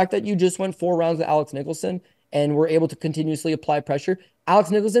the fact that you just went 4 rounds with Alex Nicholson and were able to continuously apply pressure,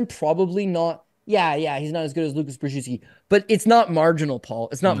 Alex Nicholson probably not. Yeah, he's not as good as Lukasz Brzeski, but it's not marginal, Paul.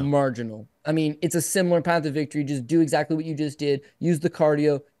 It's not marginal. I mean, it's a similar path to victory. Just do exactly what you just did. Use the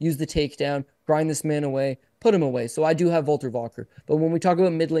cardio, use the takedown, grind this man away, put him away. So I do have Valter Walker. But when we talk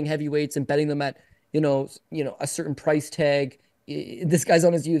about middling heavyweights and betting them at a certain price tag, this guy's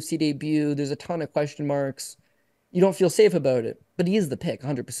on his UFC debut. There's a ton of question marks. You don't feel safe about it, but he is the pick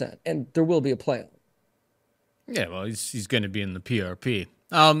 100%. And there will be a play on. Yeah, well, he's going to be in the PRP.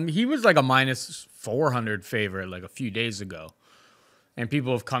 He was like a minus 400 favorite like a few days ago. And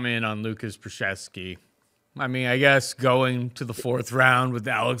people have come in on Lukasz Brzeski. I mean, I guess going to the 4th round with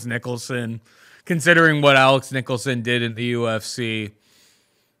Alex Nicholson, considering what Alex Nicholson did in the UFC,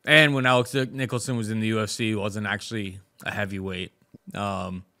 and when Alex Nicholson was in the UFC, he wasn't actually a heavyweight.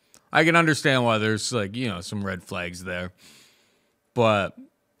 I can understand why there's some red flags there. But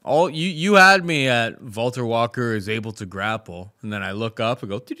you had me at Valter Walker is able to grapple, and then I look up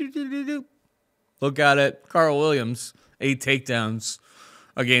and go, look at it. Carl Williams, 8 takedowns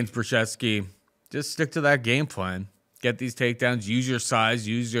against Brzeski. Just stick to that game plan. Get these takedowns. Use your size.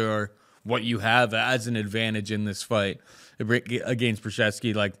 Use what you have as an advantage in this fight against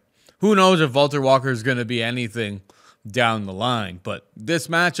Brzeski. Like, who knows if Valter Walker is going to be anything down the line. But this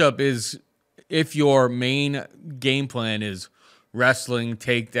matchup is, if your main game plan is wrestling,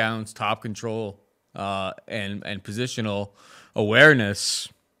 takedowns, top control, and positional awareness,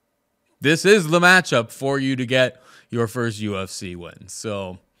 this is the matchup for you to get your first UFC win.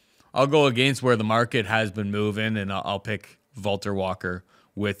 So I'll go against where the market has been moving, and I'll pick Valter Walker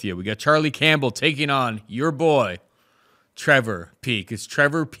with you. We got Charlie Campbell taking on your boy, Trevor Peek. It's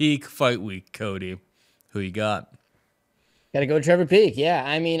Trevor Peek fight week, Cody. Who you got? Gotta go Trevor Peek. Yeah,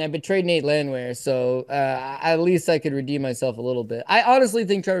 I mean, I betrayed Nate Landwehr, so at least I could redeem myself a little bit. I honestly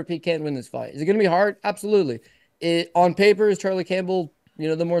think Trevor Peek can't win this fight. Is it going to be hard? Absolutely. On paper, is Charlie Campbell,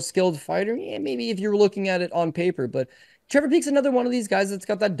 the more skilled fighter? Yeah, maybe if you're looking at it on paper, but Trevor Peek's another one of these guys that's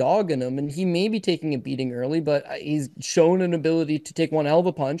got that dog in him, and he may be taking a beating early, but he's shown an ability to take one hell of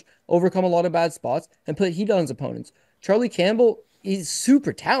a punch, overcome a lot of bad spots, and put heat on his opponents. Charlie Campbell, he's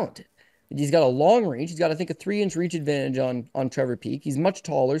super talented. He's got a long reach. He's got, I think, a 3-inch reach advantage on Trevor Peek. He's much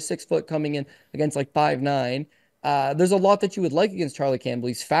taller, 6 foot coming in against like 5'9". There's a lot that you would like against Charlie Campbell.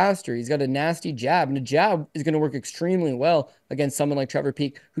 He's faster. He's got a nasty jab, and the jab is going to work extremely well against someone like Trevor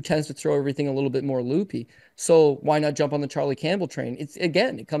Peek, who tends to throw everything a little bit more loopy. So why not jump on the Charlie Campbell train?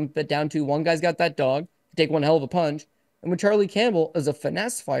 It comes down to one guy's got that dog, take one hell of a punch, and with Charlie Campbell is a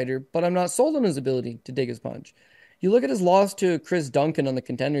finesse fighter, but I'm not sold on his ability to dig his punch. You look at his loss to Chris Duncan on the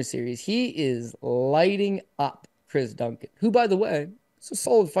Contender Series, he is lighting up Chris Duncan, who, by the way, is a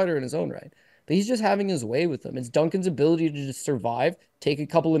solid fighter in his own right. But he's just having his way with him. It's Duncan's ability to just survive, take a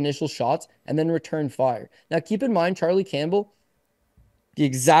couple initial shots, and then return fire. Now, keep in mind, Charlie Campbell, the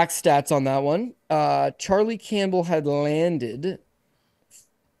exact stats on that one, Charlie Campbell had landed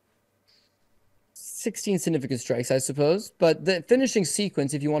 16 significant strikes, I suppose. But the finishing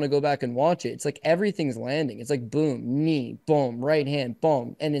sequence, if you want to go back and watch it, it's like everything's landing. It's like boom, knee, boom, right hand,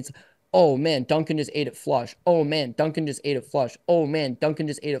 boom. And it's, oh man, Duncan just ate it flush. Oh man, Duncan just ate it flush. Oh man, Duncan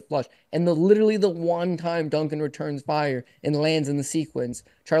just ate it flush. And literally the one time Duncan returns fire and lands in the sequence,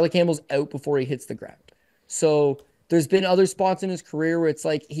 Charlie Campbell's out before he hits the ground. So There's been other spots in his career where it's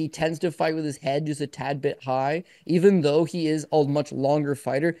like he tends to fight with his head just a tad bit high. Even though he is a much longer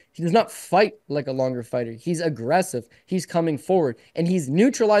fighter, he does not fight like a longer fighter. He's aggressive. He's coming forward, and he's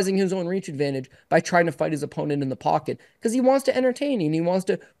neutralizing his own reach advantage by trying to fight his opponent in the pocket because he wants to entertain and he wants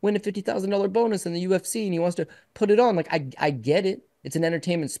to win a $50,000 bonus in the UFC and he wants to put it on. Like, I get it. It's an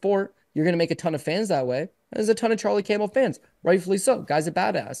entertainment sport. You're going to make a ton of fans that way. There's a ton of Charlie Campbell fans, rightfully so. Guy's a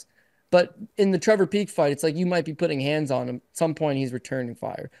badass. But in the Trevor Peek fight, it's like you might be putting hands on him. At some point, he's returning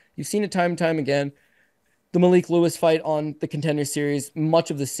fire. You've seen it time and time again. The Malik Lewis fight on the Contender Series,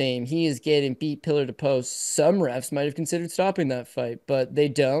 much of the same. He is getting beat pillar to post. Some refs might have considered stopping that fight, but they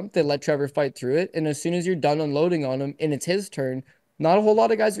don't. They let Trevor fight through it. And as soon as you're done unloading on him and it's his turn, not a whole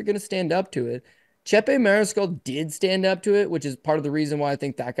lot of guys are going to stand up to it. Chepe Mariscal did stand up to it, which is part of the reason why I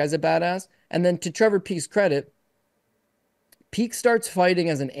think that guy's a badass. And then to Trevor Peek's credit, Peek starts fighting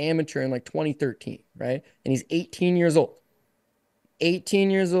as an amateur in like 2013, right? And he's 18 years old.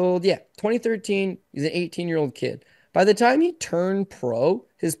 18 years old. Yeah, 2013, he's an 18-year-old kid. By the time he turned pro,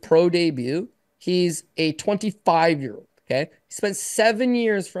 his pro debut, he's a 25-year-old, okay? He spent 7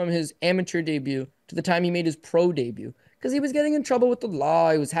 years from his amateur debut to the time he made his pro debut because he was getting in trouble with the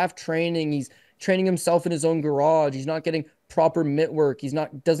law. He was half training. He's training himself in his own garage. He's not getting proper mitt work.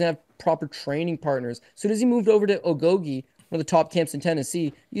 Doesn't have proper training partners. So as he moved over to Ogogi, one of the top camps in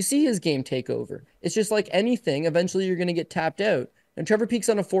Tennessee, you see his game take over. It's just like anything. Eventually, you're going to get tapped out. And Trevor Peek's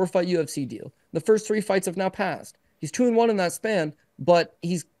on a 4-fight UFC deal. The first 3 fights have now passed. He's 2-1 in that span, but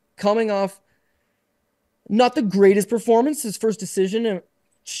he's coming off not the greatest performance. His first decision in,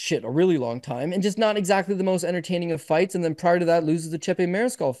 a really long time, and just not exactly the most entertaining of fights. And then prior to that, loses the Chepe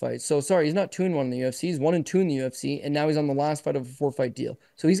Mariscal fight. So, sorry, he's not 2-1 in the UFC. He's 1-2 in the UFC, and now he's on the last fight of a 4-fight deal.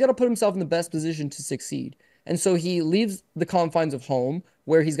 So he's got to put himself in the best position to succeed. And so he leaves the confines of home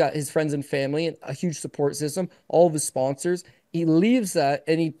where he's got his friends and family and a huge support system, all of his sponsors. He leaves that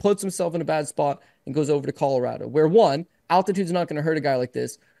and he puts himself in a bad spot and goes over to Colorado, where one, altitude's not going to hurt a guy like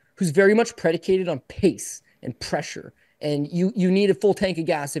this, who's very much predicated on pace and pressure. And you need a full tank of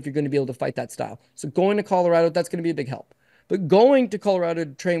gas if you're going to be able to fight that style. So going to Colorado, that's going to be a big help. But going to Colorado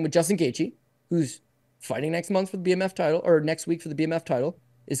to train with Justin Gaethje, who's fighting next month for the BMF title, or next week for the BMF title,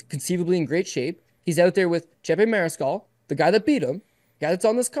 is conceivably in great shape. He's out there with Chepe Mariscal, the guy that beat him, the guy that's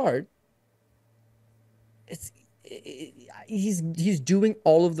on this card. He's doing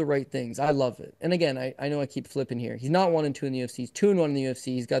all of the right things. I love it. And again, I know I keep flipping here. He's not 1-2 in the UFC. He's 2-1 in the UFC.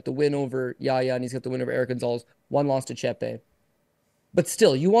 He's got the win over Yaya, and he's got the win over Eric Gonzalez. 1 loss to Chepe. But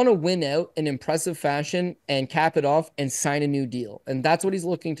still, you want to win out in impressive fashion and cap it off and sign a new deal. And that's what he's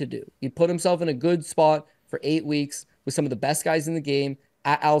looking to do. He put himself in a good spot for 8 weeks with some of the best guys in the game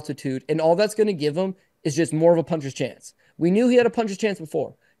at altitude. And all that's going to give him is just more of a puncher's chance. We knew he had a puncher's chance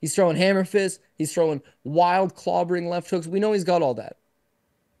before. He's throwing hammer fists. He's throwing wild clobbering left hooks. We know he's got all that.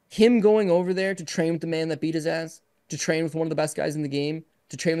 Him going over there to train with the man that beat his ass, to train with one of the best guys in the game,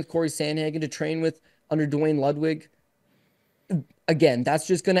 to train with Corey Sandhagen, to train with under Dwayne Ludwig. Again, that's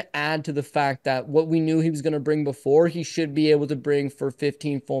just going to add to the fact that what we knew he was going to bring before, he should be able to bring for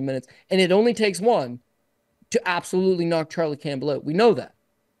 15 full minutes. And it only takes one to absolutely knock Charlie Campbell out. We know that.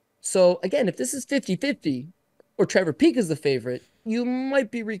 So, again, if this is 50-50, or Trevor Peek is the favorite, you might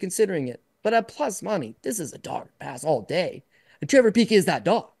be reconsidering it. But at plus money, this is a dog pass all day. And Trevor Peek is that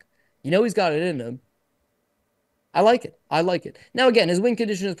dog. You know he's got it in him. I like it. I like it. Now, again, his win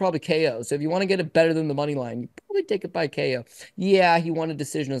condition is probably KO. So if you want to get it better than the money line, you probably take it by KO. Yeah, he won a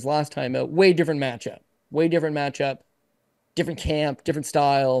decision his last time out. Way different matchup. Way different matchup. Different camp, different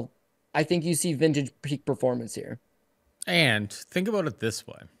style. I think you see vintage Peek performance here. And think about it this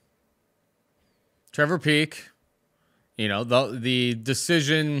way. Trevor Peek, you know, the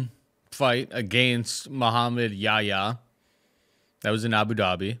decision fight against Muhammad Yahya, that was in Abu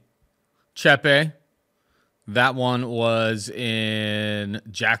Dhabi. Chepe, that one was in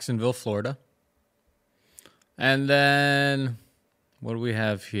Jacksonville, Florida. And then, what do we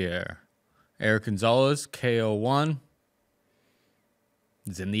have here? Eric Gonzalez, KO1.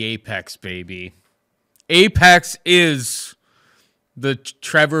 It's in the Apex, baby. Apex is the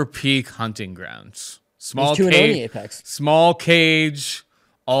Trevor Peek hunting grounds. Small cage, Apex. Small cage,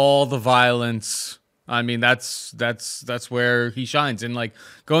 all the violence. I mean, that's where he shines. And like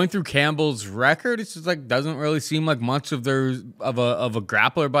going through Campbell's record, it's just like doesn't really seem like much of a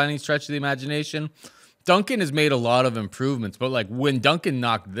grappler by any stretch of the imagination. Duncan has made a lot of improvements, but like when Duncan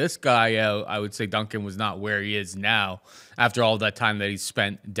knocked this guy out, I would say Duncan was not where he is now after all that time that he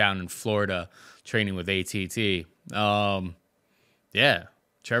spent down in Florida training with ATT. Yeah,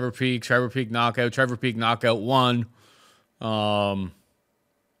 Trevor Peek knockout. Trevor Peek knockout 1.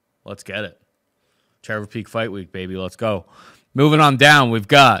 Let's get it. Trevor Peak Fight Week, baby. Let's go. Moving on down, we've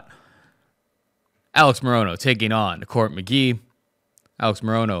got Alex Morono taking on Court Mcgee. Alex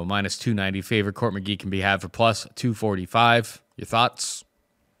Morono, minus 290 favorite. Court Mcgee can be had for plus 245. Your thoughts?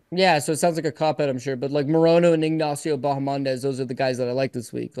 Yeah, so it sounds like a cop-out, I'm sure. But like Morono and Ignacio Bahamondes, those are the guys that I like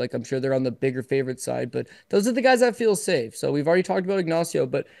this week. Like I'm sure they're on the bigger favorite side, but those are the guys that feel safe. So we've already talked about Ignacio,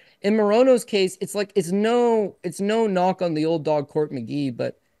 but in Morono's case, it's like it's no knock on the old dog Court Mcgee,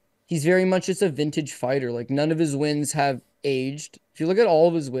 but he's very much just a vintage fighter. Like none of his wins have aged. If you look at all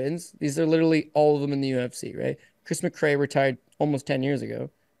of his wins, these are literally all of them in the UFC, right? Chris McRae retired almost 10 years ago.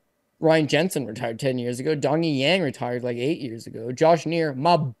 Ryan Jensen retired 10 years ago. Dongie Yang retired like 8 years ago. Josh Neer,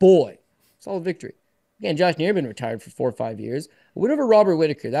 my boy. Solid victory. Again, Josh Neer been retired for 4 or 5 years. A win over Robert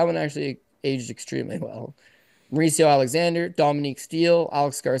Whittaker. That one actually aged extremely well. Mauricio Alexander, Dominique Steele,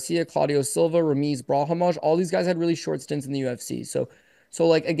 Alex Garcia, Claudio Silva, Ramiz Brahimaj. All these guys had really short stints in the UFC. So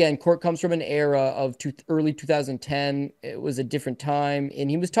like, again, Court comes from an era of early 2010. It was a different time,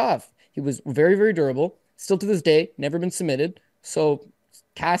 and he was tough. He was very, very durable. Still to this day, never been submitted. So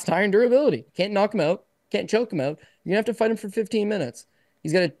cast iron durability. Can't knock him out. Can't choke him out. You're going to have to fight him for 15 minutes.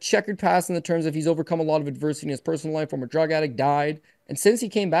 He's got a checkered past in the terms of he's overcome a lot of adversity in his personal life, from a drug addict, died. And since he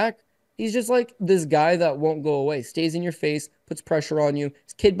came back, he's just like this guy that won't go away. Stays in your face, puts pressure on you.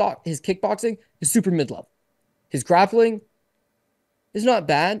 His kickboxing is super mid-level. His grappling is not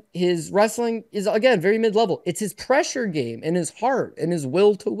bad. His wrestling is, again, very mid-level. It's his pressure game and his heart and his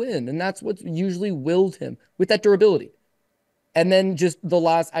will to win. And that's what's usually willed him with that durability. And then just the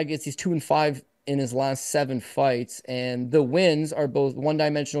last, I guess he's 2-5 in his last 7 fights. And the wins are both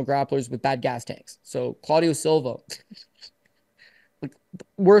one-dimensional grapplers with bad gas tanks. So Claudio Silva, like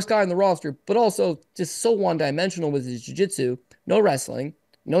worst guy on the roster, but also just so one-dimensional with his jiu-jitsu. No wrestling,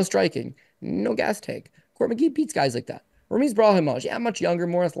 no striking, no gas tank. Court Mcgee beats guys like that. Ramiz Brahimaj, yeah, much younger,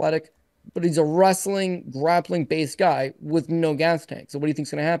 more athletic, but he's a wrestling, grappling-based guy with no gas tank. So what do you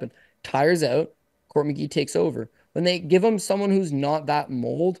think's going to happen? Tires out, Court Mcgee takes over. When they give him someone who's not that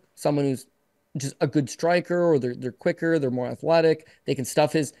mold, someone who's just a good striker, or they're quicker, they're more athletic, they can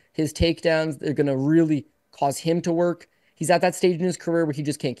stuff his takedowns, they're going to really cause him to work. He's at that stage in his career where he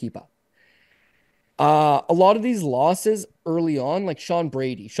just can't keep up. A lot of these losses early on, like Sean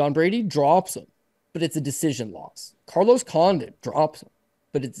Brady drops him, but it's a decision loss. Carlos Condit drops him,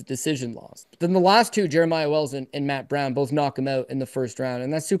 but it's a decision loss. But then the last two, Jeremiah Wells and Matt Brown, both knock him out in the first round,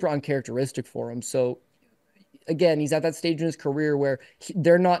 and that's super uncharacteristic for him. So again, he's at that stage in his career where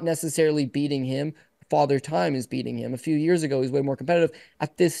they're not necessarily beating him. Father Time is beating him. A few years ago, he's way more competitive.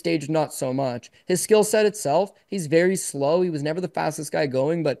 At this stage, not so much. His skill set itself, he's very slow. He was never the fastest guy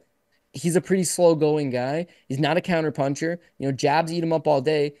going, but he's a pretty slow going guy. He's not a counter puncher. You know, jabs eat him up all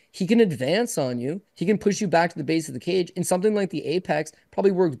day. He can advance on you. He can push you back to the base of the cage. And something like the Apex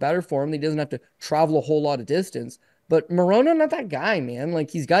probably works better for him. He doesn't have to travel a whole lot of distance. But Morono, not that guy, man. Like,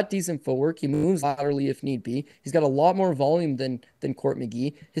 he's got decent footwork. He moves laterally if need be. He's got a lot more volume than Court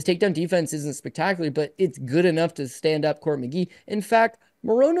Mcgee. His takedown defense isn't spectacular, but it's good enough to stand up Court Mcgee. In fact,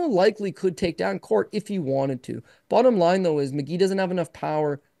 Morono likely could take down Court if he wanted to. Bottom line, though, is Mcgee doesn't have enough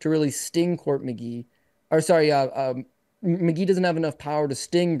power to really sting Court Mcgee. Mcgee doesn't have enough power to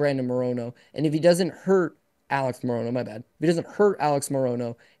sting Brandon Morono. And if he doesn't hurt Alex Morono, my bad. If he doesn't hurt Alex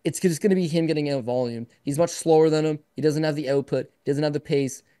Morono, it's just going to be him getting out volume. He's much slower than him. He doesn't have the output. He doesn't have the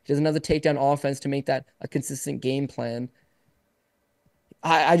pace. He doesn't have the takedown offense to make that a consistent game plan.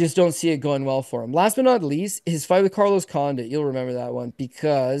 I just don't see it going well for him. Last but not least, his fight with Carlos Condit. You'll remember that one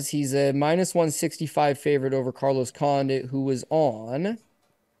because he's a minus 165 favorite over Carlos Condit, who was on a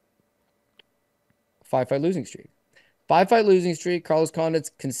 5-fight losing streak. 5-fight losing streak. Carlos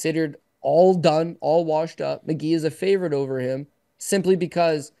Condit's considered all done, all washed up. Mcgee is a favorite over him simply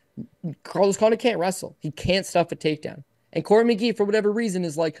because Carlos Condit can't wrestle. He can't stuff a takedown. And Court Mcgee, for whatever reason,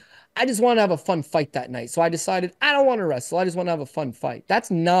 is like, I just want to have a fun fight that night. So I decided I don't want to wrestle. I just want to have a fun fight.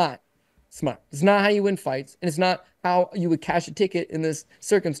 That's not smart. It's not how you win fights. And it's not how you would cash a ticket in this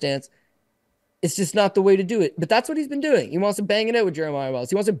circumstance. It's just not the way to do it. But that's what he's been doing. He wants to bang it out with Jeremiah Wells.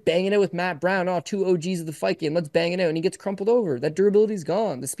 He wants to bang it out with Matt Brown. Oh, 2 OGs of the fight game. Let's bang it out. And he gets crumpled over. That durability's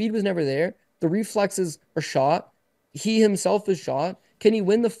gone. The speed was never there. The reflexes are shot. He himself is shot. Can he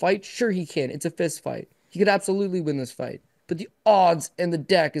win the fight? Sure he can. It's a fist fight. He could absolutely win this fight. But the odds and the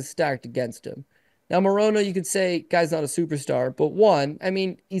deck is stacked against him. Now, Morono, you could say, guy's not a superstar. But one, I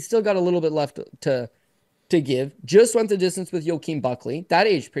mean, he's still got a little bit left to give. Just went the distance with Joaquin Buckley. That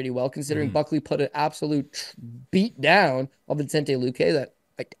aged pretty well, considering Buckley put an absolute beat down of Vicente Luque that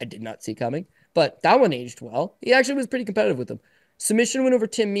I did not see coming. But that one aged well. He actually was pretty competitive with him. Submission win over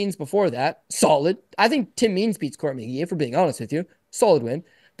Tim Means before that. Solid. I think Tim Means beats Court Mcgee, if we're being honest with you. Solid win.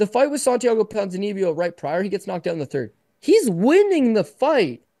 The fight with Santiago Ponzinibbio right prior, he gets knocked out in the third. He's winning the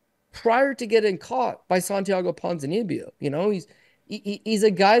fight prior to getting caught by Santiago Ponzinibbio. You know, he's a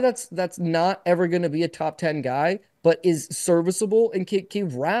guy that's not ever going to be a top 10 guy, but is serviceable and can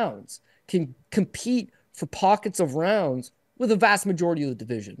give rounds, can compete for pockets of rounds with a vast majority of the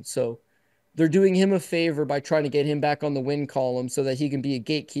division. So they're doing him a favor by trying to get him back on the win column so that he can be a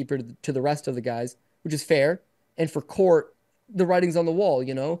gatekeeper to the rest of the guys, which is fair. And for Court, the writing's on the wall,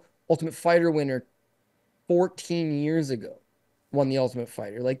 you know, Ultimate Fighter winner 14 years ago won the Ultimate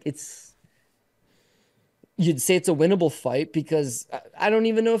Fighter. Like, you'd say it's a winnable fight because I don't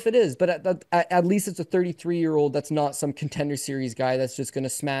even know if it is, but at least it's a 33-year-old that's not some Contender Series guy that's just going to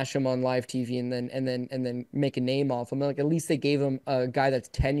smash him on live TV and then make a name off him. Like, at least they gave him a guy that's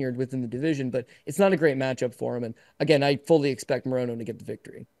tenured within the division, but it's not a great matchup for him. And again, I fully expect Morono to get the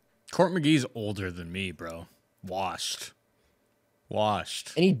victory. Court McGee's older than me, bro. Washed.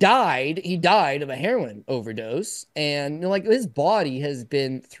 And he died of a heroin overdose. And, you know, like, his body has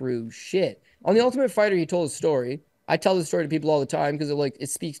been through shit. On The Ultimate Fighter, he told a story. I tell this story to people all the time because it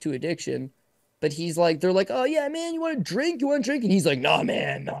speaks to addiction. But he's like, they're like, oh yeah, man, you want to drink? And he's like, nah,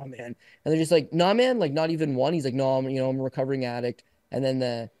 man. And they're just like, nah, man, like not even one. He's like, no, I'm a recovering addict. And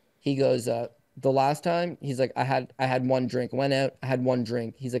then he goes, the last time, he's like, I had one drink. Went out, I had one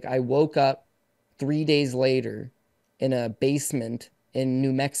drink. He's like, I woke up 3 days later in a basement in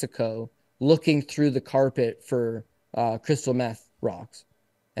New Mexico looking through the carpet for crystal meth rocks.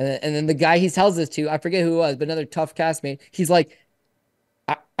 And then the guy he tells this to, I forget who it was, but another tough castmate, he's like,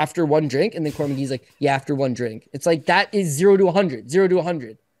 after one drink? And then Court McGee's like, yeah, after one drink. It's like, that is 0 to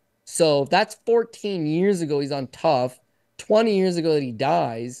 100. So that's 14 years ago he's on tough, 20 years ago that he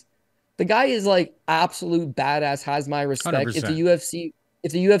dies. The guy is like absolute badass, has my respect. 100%.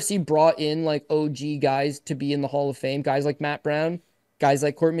 If the UFC brought in like OG guys to be in the Hall of Fame, guys like Matt Brown, guys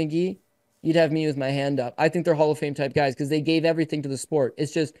like Court McGee, you'd have me with my hand up. I think they're Hall of Fame type guys because they gave everything to the sport.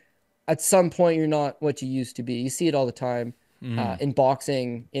 It's just at some point you're not what you used to be. You see it all the time in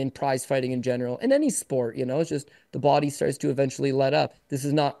boxing, in prize fighting in general, in any sport. You know, it's just the body starts to eventually let up. This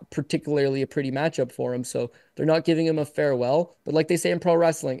is not particularly a pretty matchup for him, so they're not giving him a farewell. But like they say in pro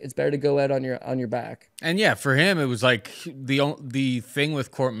wrestling, it's better to go out on your back. And yeah, for him, it was like the thing with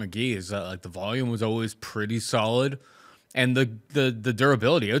Court McGee is that like the volume was always pretty solid. And the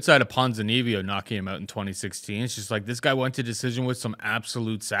durability outside of Ponzinibbio knocking him out in 2016, it's just like this guy went to decision with some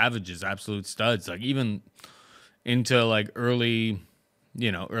absolute savages, absolute studs. Like even into like early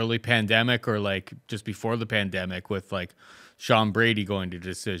pandemic or like just before the pandemic with like Sean Brady going to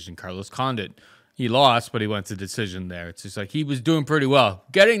decision, Carlos Condit. He lost, but he went to decision there. It's just like he was doing pretty well.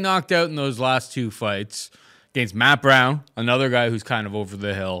 Getting knocked out in those last two fights against Matt Brown, another guy who's kind of over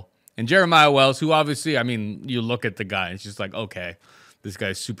the hill. And Jeremiah Wells, who obviously, I mean, you look at the guy, it's just like, okay, this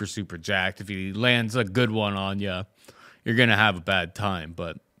guy's super, super jacked. If he lands a good one on you, you're going to have a bad time.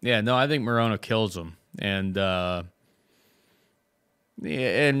 But, yeah, no, I think Morono kills him. And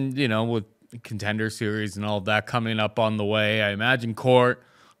you know, with Contender Series and all of that coming up on the way, I imagine Court,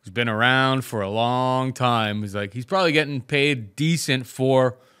 who's been around for a long time, is like, he's probably getting paid decent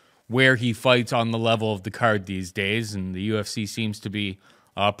for where he fights on the level of the card these days. And the UFC seems to be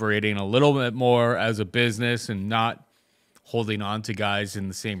operating a little bit more as a business and not holding on to guys in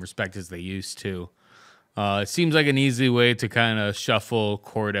the same respect as they used to. It seems like an easy way to kind of shuffle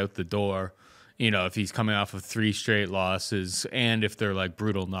Court out the door, you know, if he's coming off of 3 straight losses and if they're like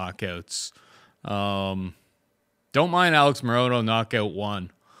brutal knockouts. Don't mind Alex Morono knockout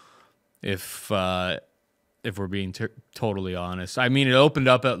 1 if we're being totally honest. I mean, it opened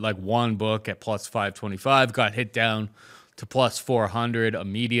up at like one book at plus 525, got hit down to plus 400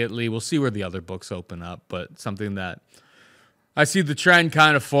 immediately. We'll see where the other books open up, but something that I see the trend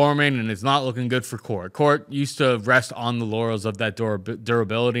kind of forming, and it's not looking good for Court. Court used to rest on the laurels of that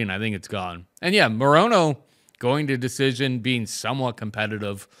durability, and I think it's gone. And yeah, Morono going to decision, being somewhat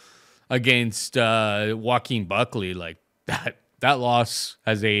competitive against Joaquin Buckley, like that loss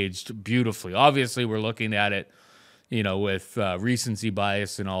has aged beautifully. Obviously, we're looking at it, you know, with recency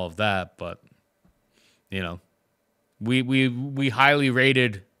bias and all of that, but you know, we highly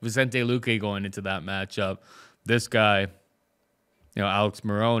rated Vicente Luque going into that matchup. This guy, you know, Alex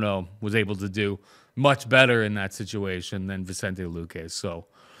Morono, was able to do much better in that situation than Vicente Luque. So,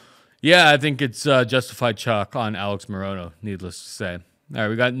 yeah, I think it's justified chalk on Alex Morono, needless to say. All right,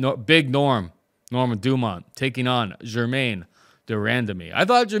 we got big Norma Dumont taking on Germaine de Randamie. I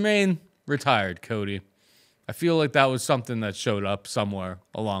thought Germaine retired, Cody. I feel like that was something that showed up somewhere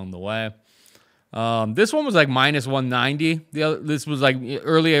along the way. This one was like minus 190. This was like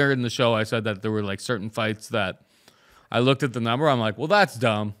earlier in the show, I said that there were like certain fights that I looked at the number. I'm like, well, that's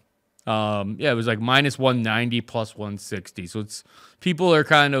dumb. Yeah, it was like minus 190 plus 160. So it's people are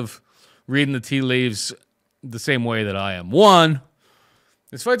kind of reading the tea leaves the same way that I am. One,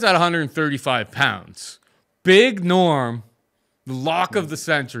 this fight's at 135 pounds. Big Norm, the lock of the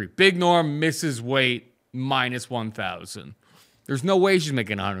century. Big Norm misses weight minus 1,000. There's no way she's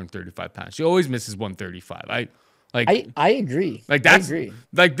making 135 pounds. She always misses 135. I agree. Like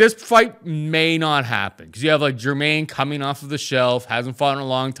like this fight may not happen because you have like Germaine coming off of the shelf, hasn't fought in a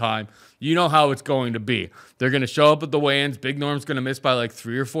long time. You know how it's going to be. They're going to show up at the weigh-ins. Big Norm's going to miss by like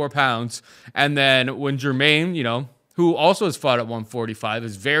 3 or 4 pounds. And then when Germaine, you know, who also has fought at 145,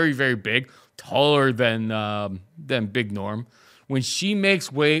 is very, very big, taller than Big Norm. When she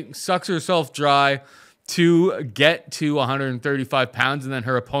makes weight, sucks herself dry to get to 135 pounds, and then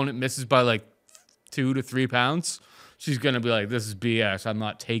her opponent misses by like 2 to 3 pounds, she's going to be like, this is BS. I'm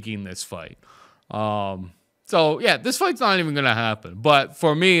not taking this fight. So, yeah, this fight's not even going to happen. But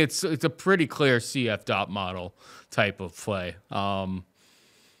for me, it's a pretty clear CF dot model type of play.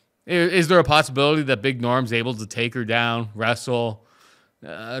 Is there a possibility that Big Norm's able to take her down, wrestle,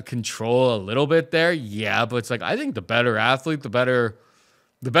 control a little bit there? Yeah, but it's like, I think the better athlete, the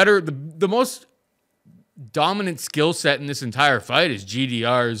most dominant skill set in this entire fight is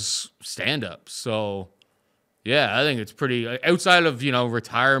GDR's stand-up. So, yeah, I think it's pretty, outside of, you know,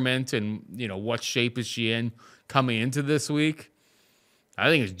 retirement and, you know, what shape is she in coming into this week, I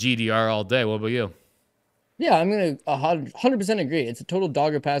think it's GDR all day. What about you? Yeah, I'm going to 100% agree. It's a total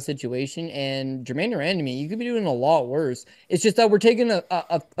dog or pass situation, and Germaine Randamie, you could be doing a lot worse. It's just that we're taking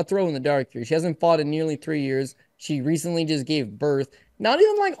a throw in the dark here. She hasn't fought in nearly 3 years. She recently just gave birth. Not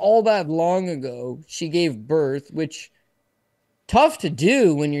even like all that long ago, she gave birth, which tough to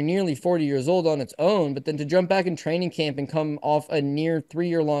do when you're nearly 40 years old on its own, but then to jump back in training camp and come off a near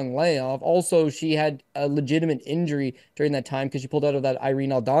 3-year-long layoff. Also, she had a legitimate injury during that time because she pulled out of that Irene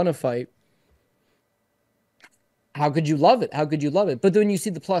Aldana fight. How could you love it? How could you love it? But then you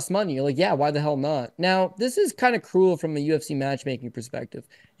see the plus money, you're like, yeah, why the hell not? Now, this is kind of cruel from a UFC matchmaking perspective.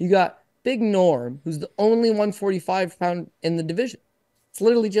 You got Big Norm, who's the only 145-pound in the division. It's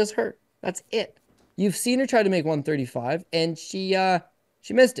literally just her. That's it. You've seen her try to make 135, and she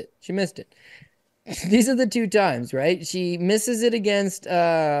missed it. She missed it. These are the 2 times, right? She misses it against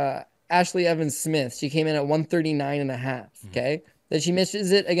Ashley Evans Smith. She came in at 139.5, okay? Then she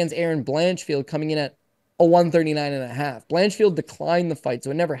misses it against Erin Blanchfield, coming in at a 139.5. Blanchfield declined the fight,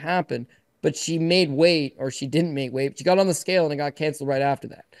 so it never happened, but she made weight, or she didn't make weight. She got on the scale, and it got canceled right after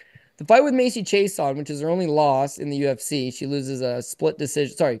that. The fight with Macy Chiasson, which is her only loss in the UFC, she loses a split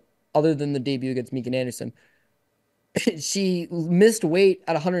decision. Sorry, other than the debut against Megan Anderson. She missed weight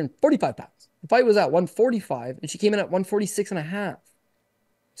at 145 pounds. The fight was at 145, and she came in at 146.5.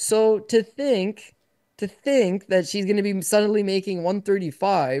 So to think that she's going to be suddenly making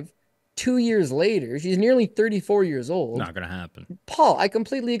 135 2 years later, she's nearly 34 years old. Not going to happen. Paul, I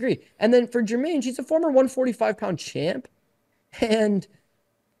completely agree. And then for Germaine, she's a former 145-pound champ, and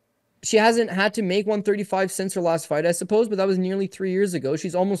she hasn't had to make 135 since her last fight, I suppose, but that was nearly 3 years ago.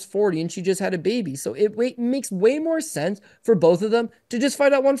 She's almost 40, and she just had a baby. So it makes way more sense for both of them to just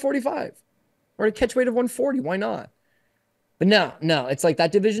fight at 145 or to catch weight of 140. Why not? But no, it's like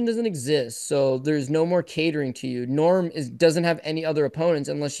that division doesn't exist, so there's no more catering to you. Norm doesn't have any other opponents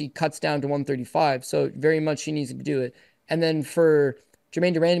unless she cuts down to 135, so very much she needs to do it. And then for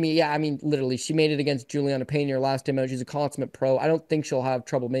Germaine Randamie, yeah, I mean, literally, she made it against Juliana Pena last time out. She's a consummate pro. I don't think she'll have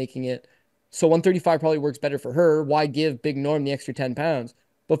trouble making it. So 135 probably works better for her. Why give Big Norm the extra 10 pounds?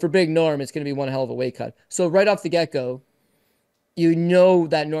 But for Big Norm, it's going to be one hell of a weight cut. So right off the get-go, you know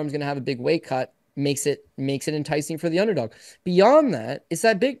that Norm's going to have a big weight cut. Makes it enticing for the underdog. Beyond that, it's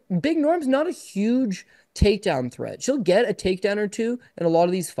that Big Norm's not a huge takedown threat. She'll get a takedown or two in a lot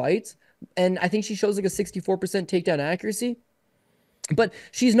of these fights, and I think she shows like a 64% takedown accuracy. But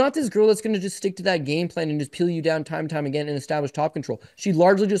she's not this girl that's going to just stick to that game plan and just peel you down time and time again and establish top control. She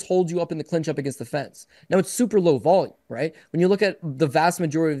largely just holds you up in the clinch up against the fence. Now, it's super low volume, right? When you look at the vast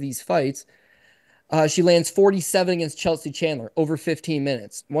majority of these fights, she lands 47 against Chelsea Chandler over 15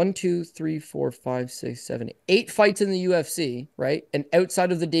 minutes. 1, 2, 3, 4, 5, 6, 7, 8 fights in the UFC, right? And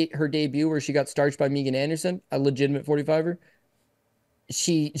outside of her debut where she got starched by Megan Anderson, a legitimate 45er,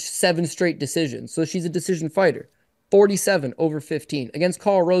 7 straight decisions. So she's a decision fighter. 47 over 15. Against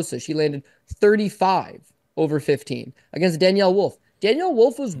Carl Rosa, she landed 35 over 15. Against Danielle Wolf. Danielle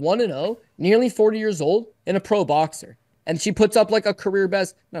Wolf was 1-0, nearly 40 years old, and a pro boxer. And she puts up like a career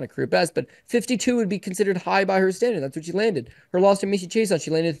best, not a career best, but 52 would be considered high by her standard. That's what she landed. Her loss to Macy Chiasson, she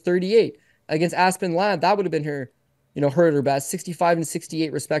landed 38. Against Aspen Ladd, that would have been her, her best, 65 and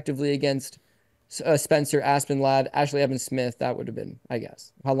 68 respectively against Spencer, Aspen Ladd, Ashley Evans Smith. That would have been, I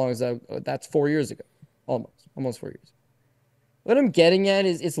guess. How long is that? That's 4 years ago. Almost 4 years. What I'm getting at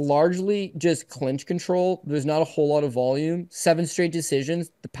is it's largely just clinch control. There's not a whole lot of volume. 7 straight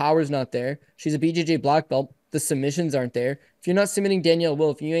decisions. The power's not there. She's a BJJ black belt. The submissions aren't there. If you're not submitting Danielle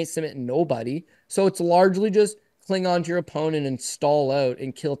Wolf, you ain't submitting nobody. So it's largely just cling on to your opponent and stall out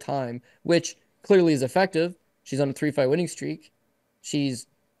and kill time, which clearly is effective. She's on a 3-fight winning streak. She's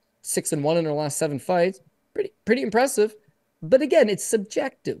 6-1 in her last 7 fights. Pretty impressive. But again, it's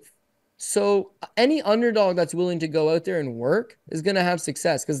subjective. So any underdog that's willing to go out there and work is going to have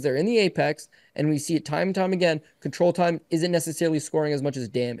success because they're in the apex, and we see it time and time again. Control time isn't necessarily scoring as much as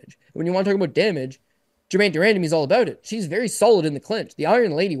damage. When you want to talk about damage, Germaine Randamie is all about it. She's very solid in the clinch. The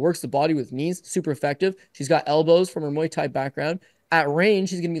Iron Lady works the body with knees, super effective. She's got elbows from her Muay Thai background. At range,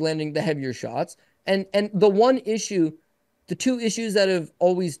 she's going to be landing the heavier shots. And the one issue, the 2 issues that have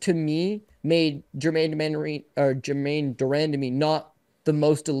always, to me, made Germaine Randamie not the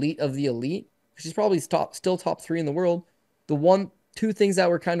most elite of the elite. She's probably still top 3 in the world. The 2 things that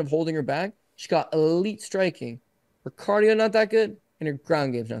were kind of holding her back, she got elite striking. Her cardio not that good, and her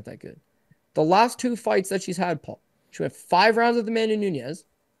ground game's not that good. The last 2 fights that she's had, Paul, she went 5 rounds with Amanda Nunes,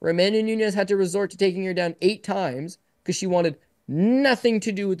 where Amanda Nunes had to resort to taking her down 8 times because she wanted nothing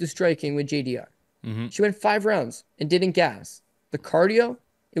to do with the striking with JDR. Mm-hmm. She went 5 rounds and didn't gas. The cardio,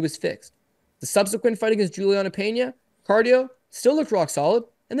 it was fixed. The subsequent fight against Juliana Pena, cardio, still looked rock solid,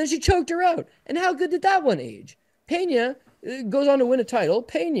 and then she choked her out. And how good did that one age? Pena goes on to win a title.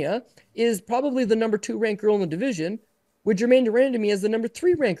 Pena is probably the number 2 ranked girl in the division, with Germaine Randamie as the number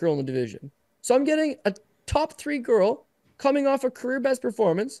 3 ranked girl in the division. So I'm getting a top 3 girl coming off a career best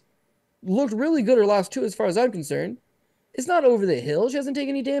performance, looked really good her last 2 as far as I'm concerned. It's not over the hill. She hasn't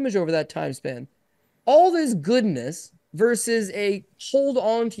taken any damage over that time span. All this goodness versus a hold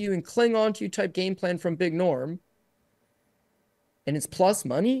on to you and cling on to you type game plan from Big Norm. And it's plus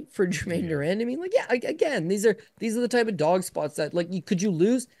money for Germaine Randamie. Like, yeah, again, these are the type of dog spots that, like, could you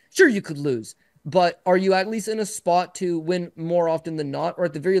lose? Sure, you could lose. But are you at least in a spot to win more often than not? Or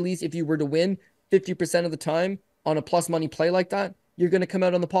at the very least, if you were to win 50% of the time on a plus money play like that, you're going to come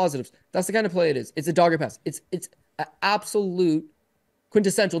out on the positives. That's the kind of play it is. It's a dogger pass. It's an absolute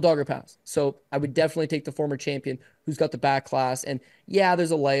quintessential dogger pass. So I would definitely take the former champion who's got the back class. And yeah, there's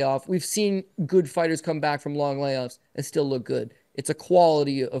a layoff. We've seen good fighters come back from long layoffs and still look good. It's a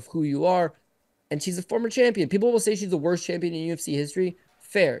quality of who you are. And she's a former champion. People will say she's the worst champion in UFC history.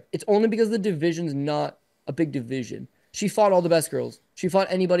 Fair. It's only because the division's not a big division. She fought all the best girls. She fought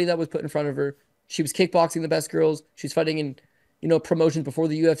anybody that was put in front of her. She was kickboxing the best girls. She's fighting in, promotions before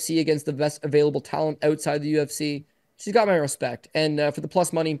the UFC against the best available talent outside the UFC. She's got my respect. And for the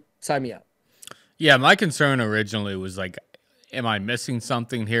plus money, sign me up. Yeah, my concern originally was like, am I missing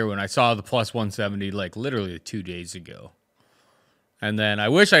something here when I saw the plus 170 like literally 2 days ago? And then I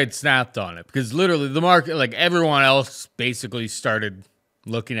wish I had snapped on it because literally the market, like everyone else, basically started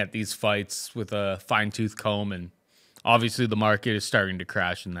looking at these fights with a fine-tooth comb, and obviously the market is starting to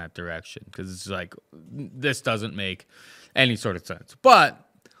crash in that direction because it's like this doesn't make any sort of sense. But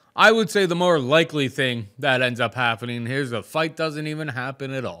I would say the more likely thing that ends up happening here's a fight doesn't even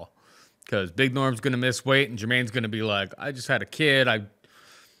happen at all because Big Norm's going to miss weight and Germaine's going to be like, I just had a kid.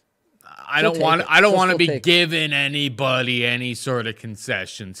 I don't want to be giving anybody any sort of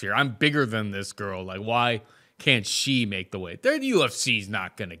concessions here. I'm bigger than this girl. Like, why can't she make the weight? The UFC's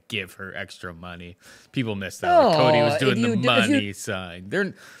not going to give her extra money. People miss that. Like Cody was doing the money sign.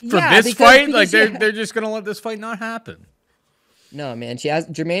 They're just going to let this fight not happen. No, man.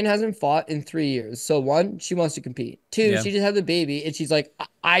 Germaine hasn't fought in 3 years. So 1, she wants to compete. 2, she just had the baby, and she's like,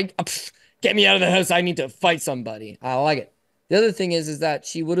 get me out of the house. I need to fight somebody. I like it. The other thing is that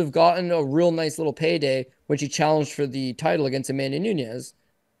she would have gotten a real nice little payday when she challenged for the title against Amanda Nunes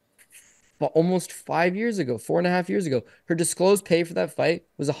almost 5 years ago, 4.5 years ago. Her disclosed pay for that fight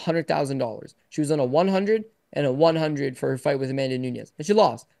was $100,000. She was on a 100 and a 100 for her fight with Amanda Nunes, and she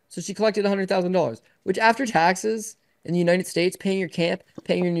lost. So she collected $100,000, which after taxes in the United States, paying your camp,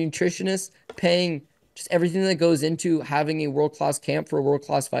 paying your nutritionist, paying just everything that goes into having a world-class camp for a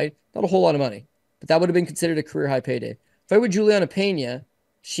world-class fight, not a whole lot of money. But that would have been considered a career high payday. Fight with Juliana Pena,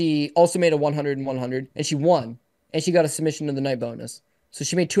 she also made a 100 and 100, and she won, and she got a submission in the night bonus. So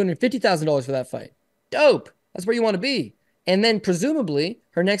she made $250,000 for that fight. Dope. That's where you want to be. And then presumably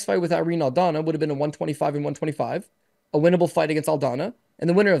her next fight with Irene Aldana would have been a 125 and 125, a winnable fight against Aldana, and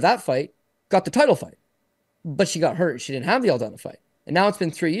the winner of that fight got the title fight. But she got hurt. She didn't have the Aldana fight. And now it's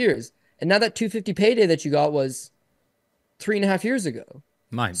been 3 years. And now that 250 payday that you got was 3.5 years ago.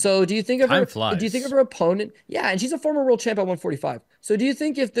 So do you think of her opponent? Yeah, and she's a former world champ at 145. So do you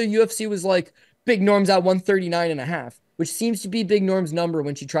think if the UFC was like, Big Norm's at 139.5, which seems to be Big Norm's number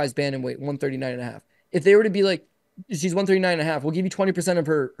when she tries bantamweight, 139.5. If they were to be like, she's 139.5, we'll give you 20% of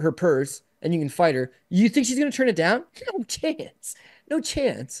her purse and you can fight her. You think she's going to turn it down? No chance. No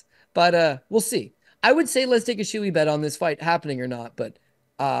chance. But we'll see. I would say let's take a shoey bet on this fight happening or not, but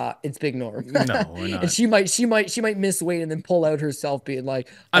it's Big Norm. No, we're not. And she might miss weight and then pull out herself being like,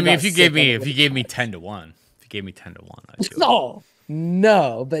 I mean, if you gave me 10 to 1, if you gave me 10 to 1, I'd do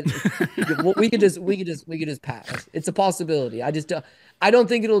No, but we could just pass. It's a possibility. I don't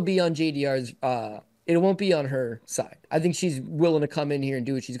think it'll be on JDR's. It won't be on her side. I think she's willing to come in here and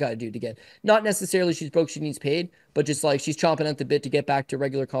do what she's got to do to get. Not necessarily she's broke, she needs paid, but just like she's chomping at the bit to get back to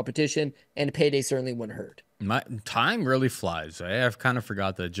regular competition, and a payday certainly wouldn't hurt. My time really flies. I've kind of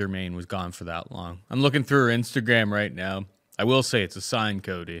forgot that Germaine was gone for that long. I'm looking through her Instagram right now. I will say it's a sign,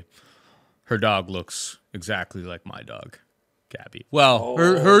 Cody. Her dog looks exactly like my dog, Gabby. Well,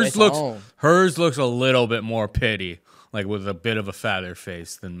 hers looks a little bit more pitty, like with a bit of a fatter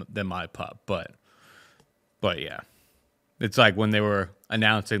face than my pup. But yeah, it's like when they were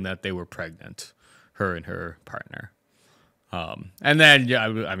announcing that they were pregnant, her and her partner. And then yeah,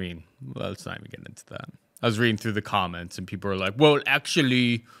 I mean, let's not even get into that. I was reading through the comments and people were like, "Well,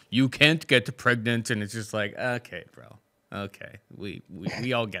 actually, you can't get pregnant," and it's just like, okay, bro. Okay, we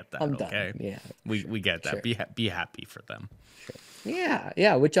all get that. I'm okay, done. Yeah, we get that. Sure. Be happy for them. Sure.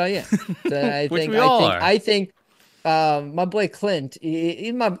 Yeah, which I am. So I think my boy Clint,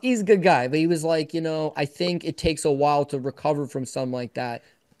 he's a good guy, but he was like, I think it takes a while to recover from something like that.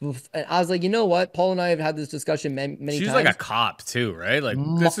 And I was like, you know what? Paul and I have had this discussion many times. She's like a cop too, right? Like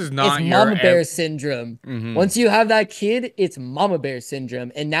this is not it's mama bear syndrome. Mm-hmm. Once you have that kid, it's mama bear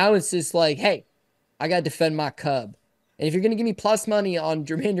syndrome, and now it's just like, hey, I gotta defend my cub. And if you're going to give me plus money on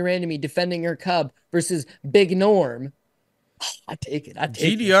Germaine Randamie defending her cub versus Big Norm, I take it.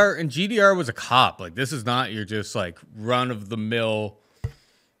 GDR was a cop. Like, this is not your just like run of the mill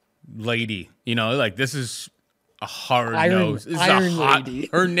lady. Like this is a hard nose. This is a hot lady.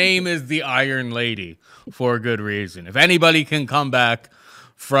 Her name is the Iron Lady for a good reason. If anybody can come back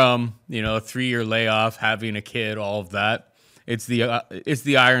from a 3-year layoff, having a kid, all of that, it's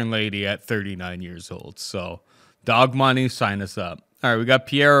the Iron Lady at 39 years old. So. Dog money, sign us up. All right, we got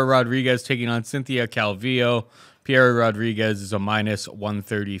Piera Rodriguez taking on Cynthia Calvillo. Piera Rodriguez is a minus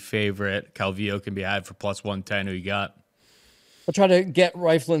 130 favorite. Calvillo can be had for plus 110. Who you got? I'll try to get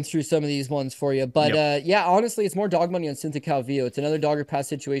rifling through some of these ones for you. But yeah, honestly, it's more dog money on Cynthia Calvillo. It's another dogger pass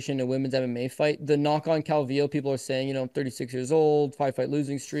situation in a women's MMA fight. The knock on Calvillo, people are saying, I'm 36 years old, 5-fight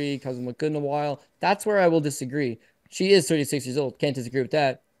losing streak, hasn't looked good in a while. That's where I will disagree. She is 36 years old. Can't disagree with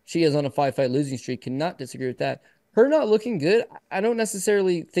that. She is on a 5-fight losing streak. Cannot disagree with that. Her not looking good, I don't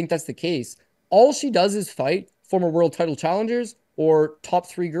necessarily think that's the case. All she does is fight former world title challengers or top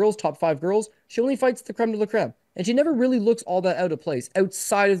 3 girls, top 5 girls. She only fights the creme de la creme. And she never really looks all that out of place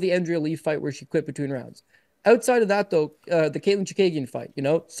outside of the Andrea Lee fight where she quit between rounds. Outside of that, though, the Caitlin Chikagian fight,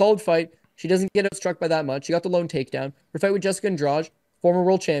 solid fight. She doesn't get outstruck by that much. She got the lone takedown. Her fight with Jessica Andrade, former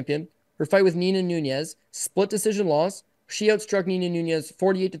world champion. Her fight with Nina Nunez, split decision loss. She outstruck Nina Nunez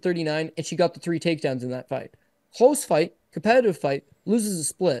 48-39, and she got the 3 takedowns in that fight. Close fight, competitive fight, loses a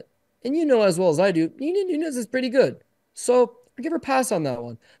split. And as well as I do, Nina Nunez is pretty good. So I give her a pass on that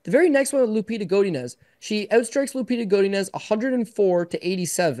one. The very next one with Lupita Godinez. She outstrikes Lupita Godinez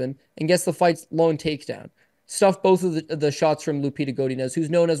 104-87 and gets the fight's lone takedown. Stuffed both of the shots from Lupita Godinez, who's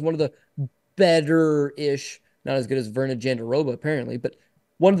known as one of the better-ish, not as good as Verna Jandiroba apparently, but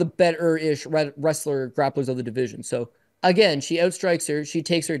one of the better-ish wrestler grapplers of the division. So again, she outstrikes her. She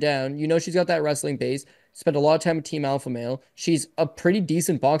takes her down. She's got that wrestling base. Spent a lot of time with Team Alpha Male. She's a pretty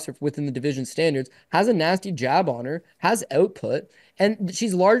decent boxer within the division standards. Has a nasty jab on her. Has output. And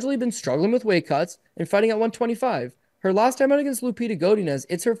she's largely been struggling with weight cuts and fighting at 125. Her last time out against Lupita Godinez,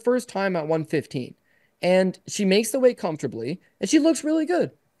 it's her first time at 115. And she makes the weight comfortably. And she looks really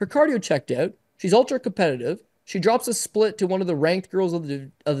good. Her cardio checked out. She's ultra competitive. She drops a split to one of the ranked girls of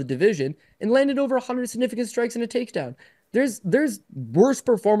the division and landed over 100 significant strikes and a takedown. There's worse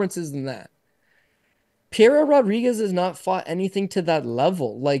performances than that. Piera Rodriguez has not fought anything to that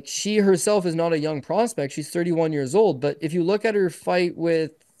level. Like, she herself is not a young prospect. She's 31 years old. But if you look at her fight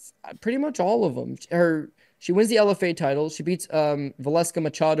with pretty much all of them, she wins the LFA title. She beats Valeska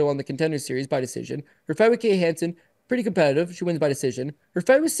Machado on the Contender Series by decision. Her fight with Kay Hansen, pretty competitive. She wins by decision. Her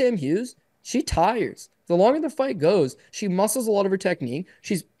fight with Sam Hughes, she tires. The longer the fight goes, she muscles a lot of her technique.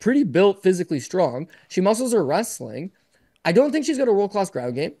 She's pretty built, physically strong. She muscles her wrestling. I don't think she's got a world-class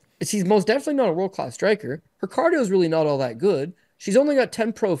ground game. She's most definitely not a world-class striker. Her cardio is really not all that good. She's only got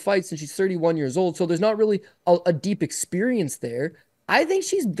 10 pro fights and she's 31 years old, so there's not really a deep experience there. I think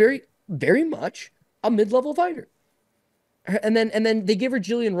she's very very much a mid-level fighter. And then they give her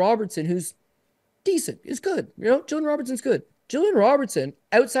Jillian Robertson, who's decent, is good. You know, Jillian Robertson's good. Jillian Robertson,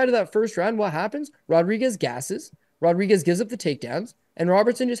 outside of that first round, what happens? Rodriguez gasses. Rodriguez gives up the takedowns, and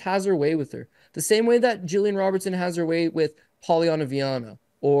Robertson just has her way with her. The same way that Jillian Robertson has her way with Polyana Viana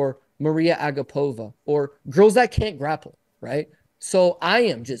or Maria Agapova or girls that can't grapple, right? So I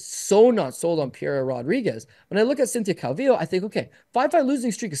am just so not sold on Piera Rodriguez. When I look at Cynthia Calvillo, I think, okay, 5-5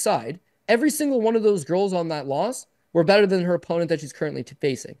 losing streak aside, every single one of those girls on that loss were better than her opponent that she's currently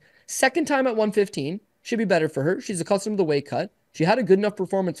facing. Second time at 115 should be better for her. She's accustomed to the weight cut. She had a good enough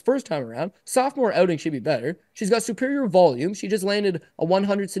performance first time around. Sophomore outing should be better. She's got superior volume. She just landed a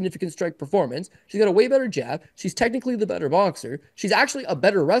 100 significant strike performance. She's got a way better jab. She's technically the better boxer. She's actually a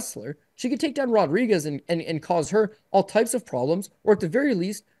better wrestler. She could take down Rodriguez and cause her all types of problems, or at the very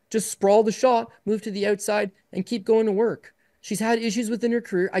least, just sprawl the shot, move to the outside, and keep going to work. She's had issues within her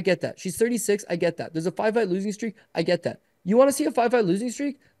career. I get that. She's 36. I get that. There's a 5-fight losing streak. I get that. You want to see a 5-fight losing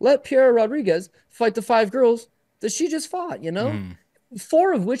streak? Let Piera Rodriguez fight the 5 girls that she just fought, you know?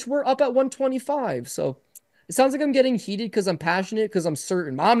 4 of which were up at 125. So it sounds like I'm getting heated because I'm passionate, because I'm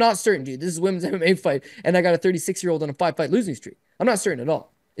certain. I'm not certain, dude. This is a women's MMA fight, and I got a 36-year-old on a 5-fight losing streak. I'm not certain at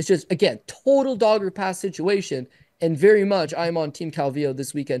all. It's just, again, total dog or pass situation, and very much I'm on Team Calvillo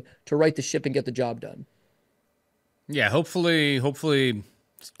this weekend to right the ship and get the job done. Yeah, hopefully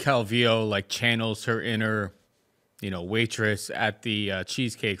Calvillo like channels her inner, waitress at the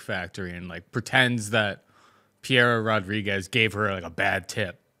Cheesecake Factory and like pretends that Piera Rodriguez gave her like a bad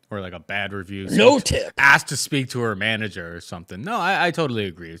tip or like a bad review. No tip. Asked to speak to her manager or something. No, I totally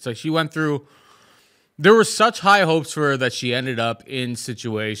agree. It's like she went through. There were such high hopes for her that she ended up in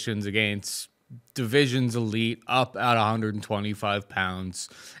situations against division's elite up at 125 pounds.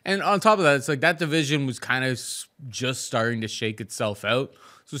 And on top of that, it's like that division was kind of just starting to shake itself out.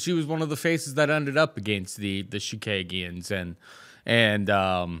 So she was one of the faces that ended up against the Chicagians and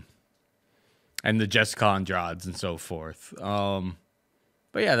the Jessica Andrades and so forth. But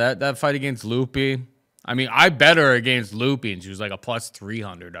yeah, that fight against Loopy. I mean, I bet her against Loopy, and she was like a plus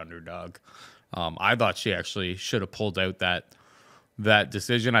 300 underdog. I thought she actually should have pulled out that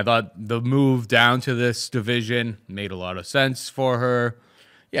decision. I thought the move down to this division made a lot of sense for her.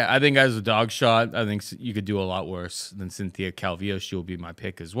 Yeah, I think as a dog shot, I think you could do a lot worse than Cynthia Calvillo. She will be my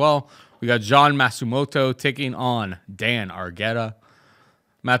pick as well. We got John Matsumoto taking on Dan Argueta.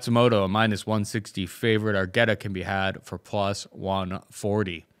 Matsumoto, a minus 160 favorite. Argueta can be had for plus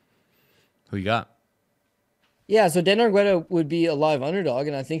 140. Who you got? Yeah, so Dan Argueta would be a live underdog,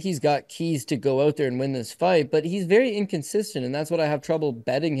 and I think he's got keys to go out there and win this fight, but he's very inconsistent, and that's what I have trouble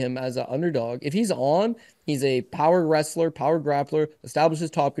betting him as an underdog. If he's on, he's a power wrestler, power grappler, establishes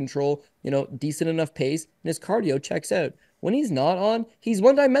top control, decent enough pace, and his cardio checks out. When he's not on, he's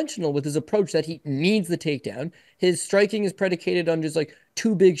one-dimensional with his approach that he needs the takedown. His striking is predicated on just like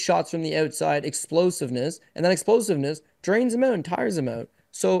 2 big shots from the outside, explosiveness, and that explosiveness drains him out and tires him out.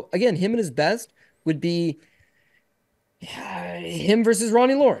 So again, him at his best would be him versus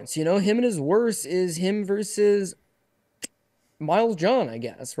Ronnie Lawrence. Him at his worst is him versus Miles John, I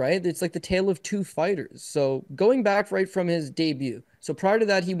guess, right? It's like the tale of 2 fighters. So going back right from his debut. So prior to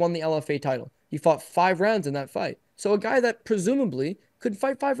that, he won the LFA title. He fought 5 rounds in that fight. So a guy that presumably could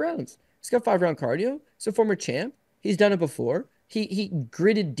fight 5 rounds. He's got 5-round cardio. He's a former champ. He's done it before. He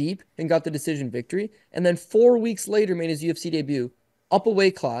gritted deep and got the decision victory. And then 4 weeks later made his UFC debut up a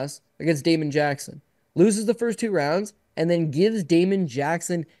weight class against Damon Jackson. Loses the first 2 rounds and then gives Damon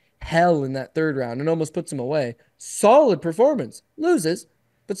Jackson hell in that 3rd round and almost puts him away. Solid performance. Loses,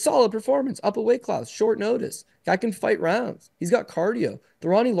 but solid performance. Up a weight class. Short notice. Guy can fight rounds. He's got cardio. The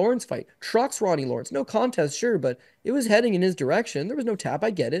Ronnie Lawrence fight. Trucks Ronnie Lawrence. No contest, sure, but it was heading in his direction. There was no tap.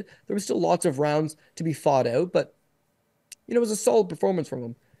 I get it. There was still lots of rounds to be fought out, but it was a solid performance from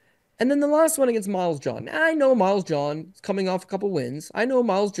him. And then the last one against Miles John. I know Miles John is coming off a couple wins. I know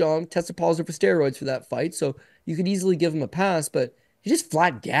Miles John tested positive for steroids for that fight, so you could easily give him a pass, but he just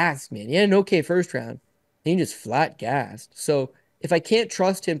flat gassed, man. He had an okay first round, and he just flat gassed. So if I can't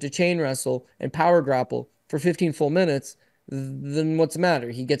trust him to chain wrestle and power grapple for 15 full minutes, then what's the matter?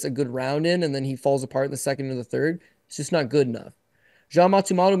 He gets a good round in, and then he falls apart in the 2nd or the 3rd. It's just not good enough. Jean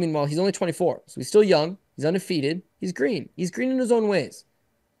Matsumoto, meanwhile, he's only 24, so he's still young. He's undefeated. He's green. He's green in his own ways.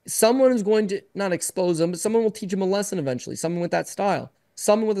 Someone is going to not expose him, but someone will teach him a lesson eventually. Someone with that style.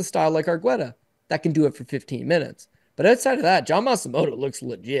 Someone with a style like Argueta that can do it for 15 minutes. But outside of that, John Matsumoto looks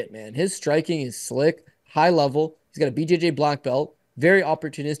legit, man. His striking is slick, high level. He's got a BJJ black belt, very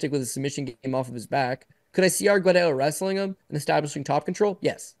opportunistic with his submission game off of his back. Could I see Argueta wrestling him and establishing top control?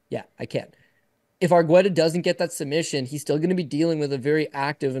 Yes. Yeah, I can. if Argueta doesn't get that submission, he's still going to be dealing with a very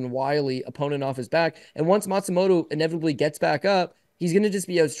active and wily opponent off his back. And once Matsumoto inevitably gets back up, he's going to just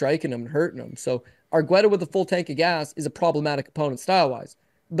be outstriking him and hurting him. So Argueta with a full tank of gas is a problematic opponent style-wise.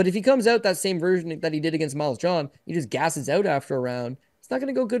 But if he comes out that same version that he did against Miles John, he just gasses out after a round, it's not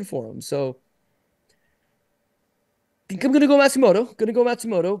going to go good for him. So I think I'm going to go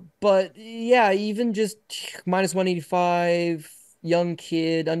Matsumoto. But yeah, even just minus 185, young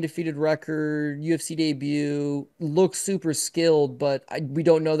kid, undefeated record, UFC debut, looks super skilled, but we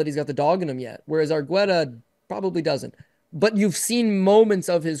don't know that he's got the dog in him yet. Whereas Argueta probably doesn't. But you've seen moments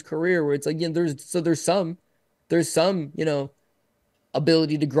of his career where it's like, there's some,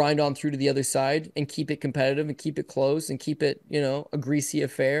 ability to grind on through to the other side and keep it competitive and keep it close and keep it, a greasy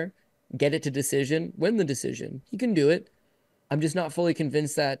affair, get it to decision, win the decision. He can do it. I'm just not fully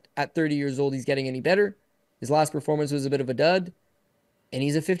convinced that at 30 years old, he's getting any better. His last performance was a bit of a dud. And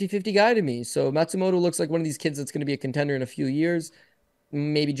he's a 50-50 guy to me. So Matsumoto looks like one of these kids that's going to be a contender in a few years.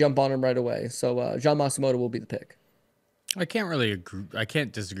 Maybe jump on him right away. So Jean Matsumoto will be the pick. I can't really agree. I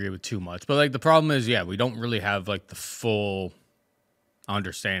can't disagree with too much. But like the problem is, we don't really have like the full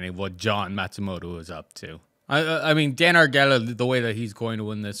understanding of what John Matsumoto is up to. I mean, Dan Argueta, the way that he's going to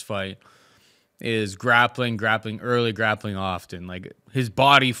win this fight is grappling early, grappling often. Like his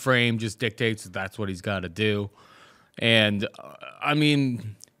body frame just dictates that's what he's got to do. And I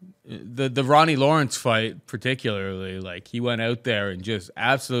mean, the Ronnie Lawrence fight particularly, like he went out there and just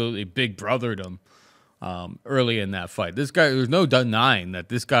absolutely big brothered him early in that fight. This guy, there's no denying that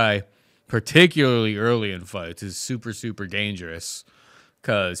this guy, particularly early in fights, is super, super dangerous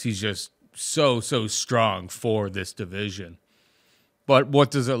because he's just so strong for this division. But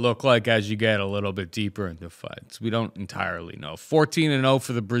what does it look like as you get a little bit deeper into fights? We don't entirely know. 14-0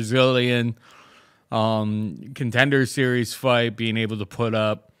 for the Brazilian. Contender series fight, being able to put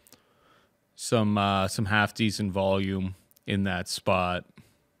up some half decent volume in that spot.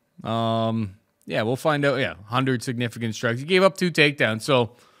 We'll find out. 100 significant strikes. He gave up 2 takedowns,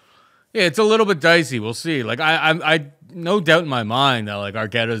 so it's a little bit dicey. We'll see. Like I no doubt in my mind that like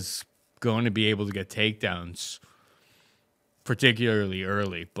Argueta's going to be able to get takedowns, particularly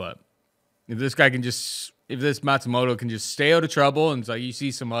early. But if this Matsumoto can just stay out of trouble, and it's like you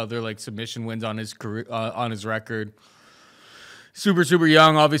see some other like submission wins on his career, on his record, super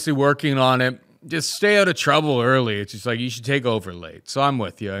young, obviously working on it. Just stay out of trouble early. It's just like you should take over late. So I'm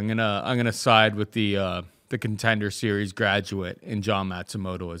with you. I'm gonna side with the contender series graduate in John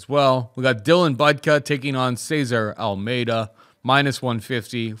Matsumoto as well. We got Dylan Budka taking on Cesar Almeida, minus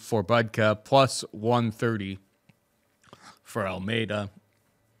 150 for Budka, plus 130 for Almeida.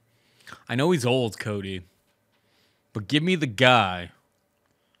 I know he's old, Cody, but give me the guy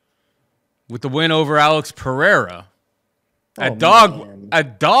with the win over Alex Pereira at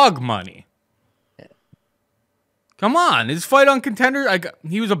dog money. Come on, his fight on Contender,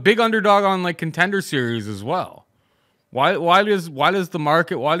 he was a big underdog on like Contender Series as well. Why does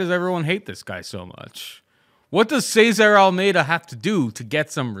everyone hate this guy so much? What does Cesar Almeida have to do to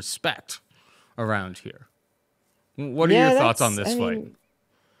get some respect around here? What are your thoughts on this fight?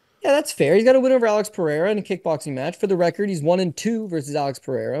 Yeah, that's fair. He's got a win over Alex Pereira in a kickboxing match. For the record, he's 1-2 versus Alex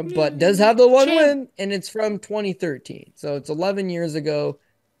Pereira, but does have the one win, and it's from 2013. So it's 11 years ago.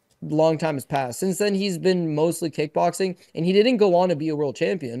 Long time has passed. Since then, he's been mostly kickboxing, and he didn't go on to be a world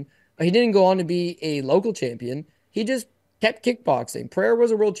champion. He didn't go on to be a local champion. He just kept kickboxing. Pereira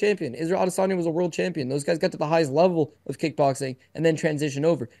was a world champion. Israel Adesanya was a world champion. Those guys got to the highest level of kickboxing and then transitioned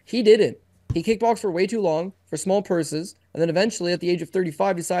over. He didn't. He kickboxed for way too long, for small purses, and then eventually, at the age of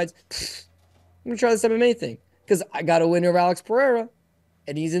 35, decides, I'm going to try this MMA thing because I got a win over Alex Pereira,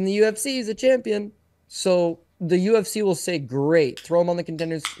 and he's in the UFC. He's a champion. So the UFC will say, great, throw him on the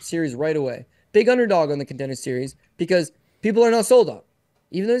Contender Series right away. Big underdog on the Contender Series because people are not sold on.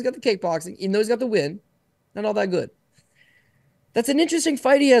 Even though he's got the kickboxing, even though he's got the win, not all that good. That's an interesting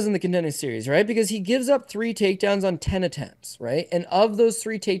fight he has in the Contender Series, right? Because he gives up 3 takedowns on 10 attempts, right? And of those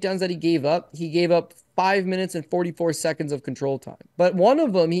 3 takedowns that he gave up 5 minutes and 44 seconds of control time. But one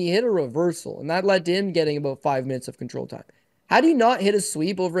of them, he hit a reversal, and that led to him getting about 5 minutes of control time. Had he not hit a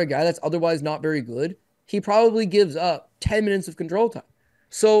sweep over a guy that's otherwise not very good, he probably gives up 10 minutes of control time.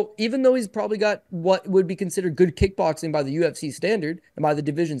 So even though he's probably got what would be considered good kickboxing by the UFC standard and by the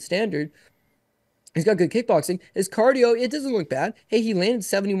division standard, he's got good kickboxing. His cardio, it doesn't look bad. Hey, he landed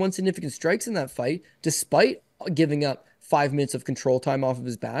 71 significant strikes in that fight, despite giving up 5 minutes of control time off of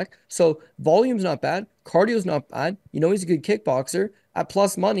his back. So volume's not bad. Cardio's not bad. You know he's a good kickboxer. At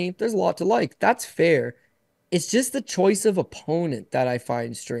plus money, there's a lot to like. That's fair. It's just the choice of opponent that I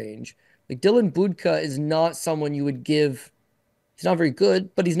find strange. Like Dylan Budka is not someone you would give He's not very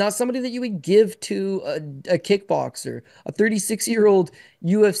good, but he's not somebody that you would give to a kickboxer, a 36-year-old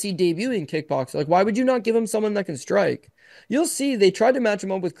UFC debuting kickboxer. Like, why would you not give him someone that can strike? You'll see they tried to match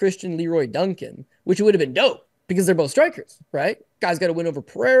him up with Christian Leroy Duncan, which would have been dope because they're both strikers, right? Guy's got to win over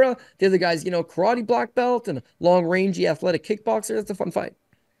Pereira. The other guy's, karate black belt and a long-rangey athletic kickboxer. That's a fun fight.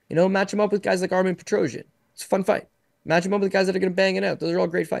 Match him up with guys like Armin Petrosian. It's a fun fight. Match him up with guys that are going to bang it out. Those are all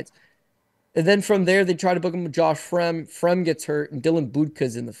great fights. And then from there, they try to book him with Josh Frem. Frem gets hurt, and Dylan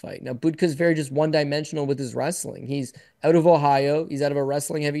Budka's in the fight. Now, Budka's very just one-dimensional with his wrestling. He's out of Ohio. He's out of a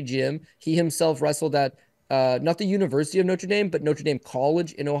wrestling-heavy gym. He himself wrestled at not the University of Notre Dame, but Notre Dame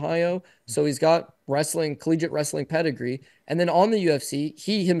College in Ohio. So he's got collegiate wrestling pedigree. And then on the UFC,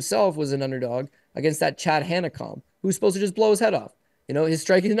 he himself was an underdog against that Chad Hanekom, who's supposed to just blow his head off. His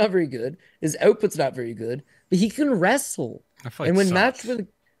striking is not very good. His output's not very good, but he can wrestle. And when matched with...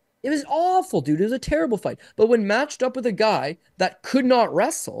 It was awful, dude. It was a terrible fight. But when matched up with a guy that could not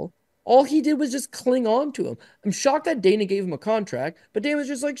wrestle, all he did was just cling on to him. I'm shocked that Dana gave him a contract, but Dana was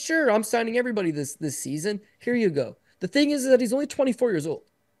just like, sure, I'm signing everybody this season. Here you go. The thing is that he's only 24 years old.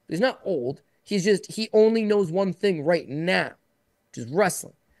 He's not old. He only knows one thing right now, which is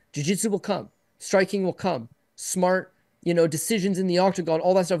wrestling. Jiu-jitsu will come. Striking will come. Smart, decisions in the octagon,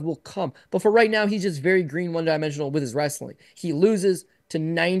 all that stuff will come. But for right now, he's just very green, one-dimensional with his wrestling. He loses to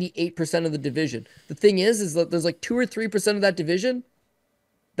 98% of the division. The thing is that there's like 2 or 3% of that division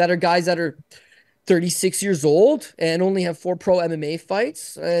that are guys that are 36 years old and only have 4 pro MMA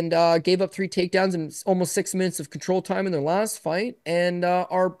fights and gave up 3 takedowns and almost 6 minutes of control time in their last fight and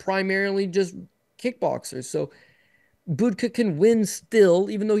are primarily just kickboxers. So Budka can win still,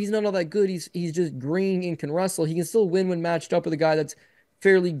 even though he's not all that good. He's just green and can wrestle. He can still win when matched up with a guy that's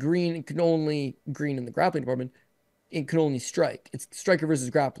fairly green and can only green in the grappling department. It can only strike. It's striker versus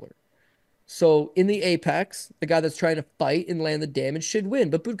grappler. So in the apex, the guy that's trying to fight and land the damage should win.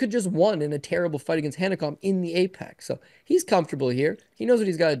 But Budka just won in a terrible fight against Hanekom in the apex. So he's comfortable here. He knows what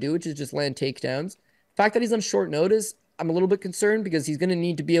he's got to do, which is just land takedowns. The fact that he's on short notice, I'm a little bit concerned because he's going to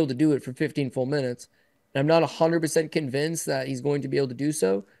need to be able to do it for 15 full minutes. And I'm not 100% convinced that he's going to be able to do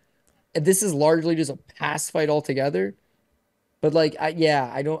so. And this is largely just a pass fight altogether. But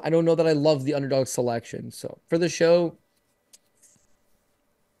I don't know that I love the underdog selection. So for the show,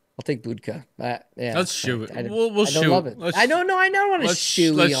 I'll take Budka. Let's shoe it. We'll shoe. I don't love it. I don't know. I don't want to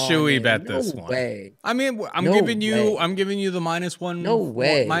shoey. Let's shoey bet this one. No way. I mean, I'm giving you the -1. No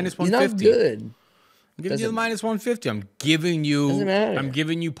way. -150. He's not good. I'm giving you the -150. I'm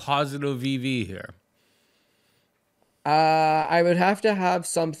giving you positive VV here. I would have to have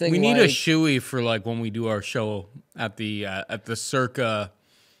something. We need a shoey for when we do our show at the Circa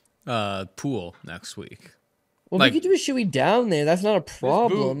pool next week. Well, we could do a shoey down there. That's not a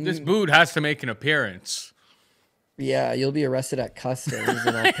problem. This boot has to make an appearance. Yeah, you'll be arrested at customs,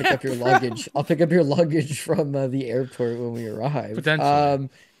 and I'll pick up your luggage. I'll pick up your luggage from the airport when we arrive. Potentially.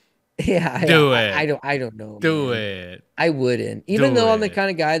 Do it. I don't know. Do it. I wouldn't. Even though I'm the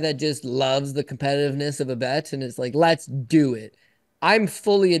kind of guy that just loves the competitiveness of a bet and it's like, let's do it. I'm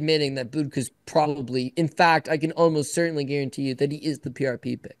fully admitting that Budka's probably, in fact, I can almost certainly guarantee you that he is the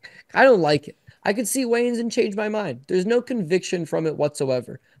PRP pick. I don't like it. I could see Wayne's and change my mind. There's no conviction from it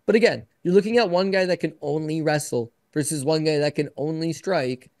whatsoever. But again, you're looking at one guy that can only wrestle versus one guy that can only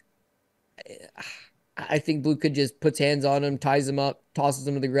strike. I think Budka just puts hands on him, ties him up, tosses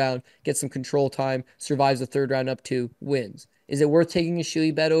him to the ground, gets some control time, survives the 3rd round up 2, wins. Is it worth taking a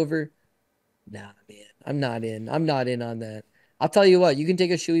shoey bet over? Nah, man. I'm not in. I'm not in on that. I'll tell you what, you can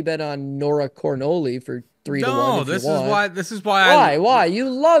take a shoey bet on Nora Cornoli for 3 to 1. No, this is why. Why? You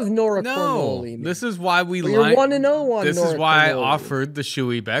love Nora Cornoli. Man. This is why we you're 1-0 on Nora. This is why I offered the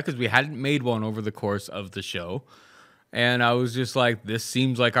shoey bet because we hadn't made one over the course of the show. And I was just like, this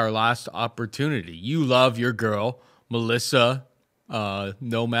seems like our last opportunity. You love your girl, Melissa,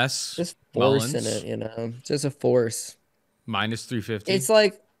 no mess. Just force in it, just a force. -350. It's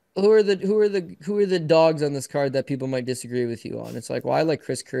like, who are the dogs on this card that people might disagree with you on? It's like, well, I like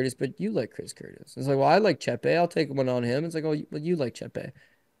Chris Curtis, but you like Chris Curtis. It's like, well, I like Chepe. I'll take one on him. It's like, oh, well, you like Chepe.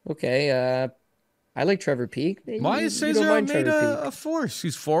 Okay, I like Trevor Peak. Why is Cesar Almeida a force?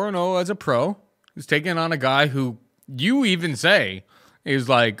 He's 4-0 as a pro. He's taking on a guy who you even say is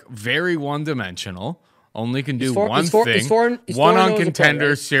very one-dimensional. Only can do one thing. One on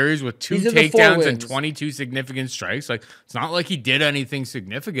Contender Series with 2 takedowns and 22 significant strikes. It's not like he did anything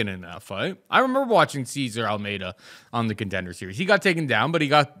significant in that fight. I remember watching Cesar Almeida on the Contender Series. He got taken down, but he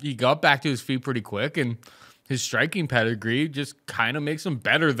got back to his feet pretty quick, and his striking pedigree just kind of makes him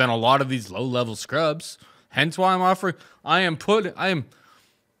better than a lot of these low-level scrubs. Hence why I'm offering. I am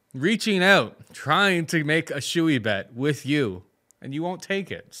reaching out, trying to make a shoey bet with you and you won't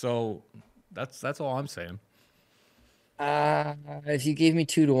take it. So that's all I'm saying. If you gave me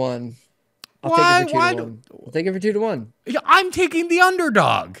 2-1, I'll Why? take it for 2-1. I'll take it for 2-1. Yeah, I'm taking the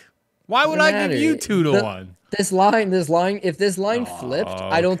underdog. Why would I give you 2-1? This line, if this line flipped,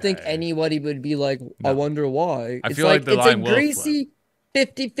 I don't think anybody would be like, I wonder why. I feel like the line will flip.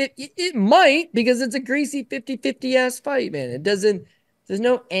 50-50. It might, because it's a greasy 50-50 ass fight, man. There's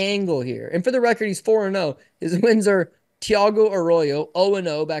no angle here. And for the record, he's 4-0. His wins are Thiago Arroyo,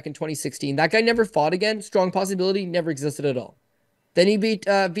 0-0 back in 2016. That guy never fought again. Strong possibility, never existed at all. Then he beat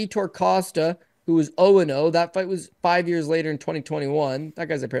Vitor Costa, who was 0-0. That fight was 5 years later in 2021. That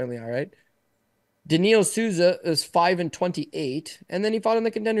guy's apparently all right. Daniel Souza is 5-28, and then he fought in the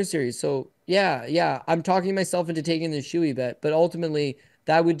Contender Series. So yeah, I'm talking myself into taking the Shuey bet, but ultimately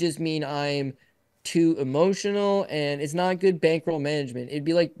that would just mean I'm too emotional, and it's not good bankroll management. It'd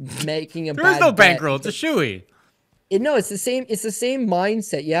be like making a There's no bankroll. It's a Shuey. No, it's the same. It's the same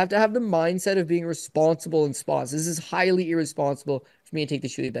mindset. You have to have the mindset of being responsible in spots. This is highly irresponsible for me to take the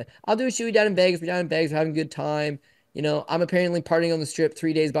Shuey bet. I'll do a Shuey down in Vegas. We're down in Vegas. We're having a good time. You know, I'm apparently partying on the strip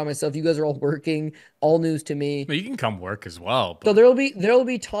 3 days by myself. You guys are all working. All news to me. Well, you can come work as well. But... So there'll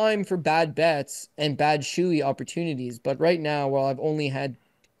be time for bad bets and bad Shuey opportunities. But right now, while I've only had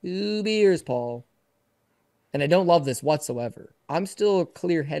 2 beers, Paul, and I don't love this whatsoever, I'm still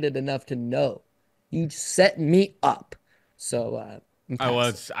clear-headed enough to know you set me up. So I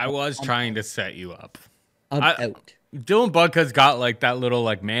was trying to set you up. I'm out. Dylan Budka's got like that little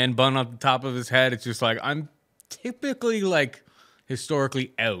like man bun on the top of his head. It's just like I'm typically like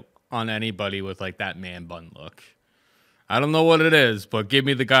historically out on anybody with like that man bun look. I don't know what it is, but give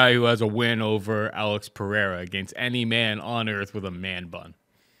me the guy who has a win over Alex Pereira against any man on earth with a man bun.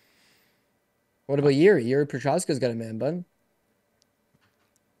 What about Yuri? Yuri Prochazka's got a man bun.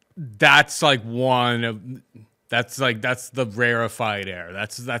 That's like one of that's the rarefied air.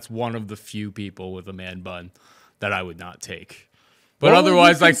 That's one of the few people with a man bun that I would not take. But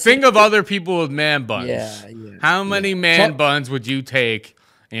otherwise, like think of other people with man buns. Yeah. How many man buns would you take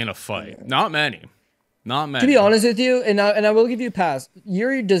in a fight? Yeah. Not many. Not many. To be honest with you, and I will give you a pass.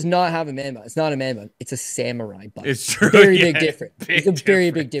 Yuri does not have a man bun. It's not a man bun. It's a samurai bun. It's true. Very big difference. It's a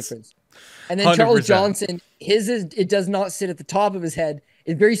very big difference. And then 100%. Charles Johnson, it does not sit at the top of his head.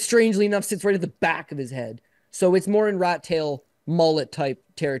 It very strangely enough sits right at the back of his head. So it's more in rat tail mullet type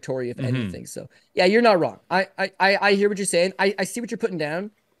territory, if anything. So yeah, you're not wrong. I hear what you're saying. I see what you're putting down.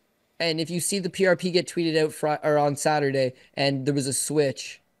 And if you see the PRP get tweeted out on Saturday and there was a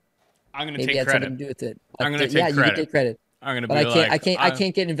switch, I'm gonna take credit. Something to do with it. I'm gonna take credit. You can take credit. I'm gonna but I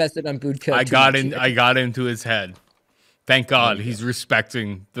can't get invested on Budka. I got into his head. Thank God he's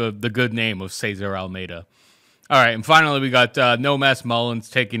respecting the good name of Cesar Almeida. All right, and finally we got No Mess Mullins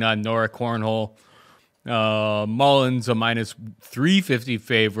taking on Nora Cornhole. Mullins a minus 350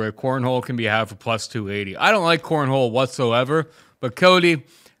 favorite. Cornhole can be had for plus 280. I don't like Cornhole whatsoever, but Cody,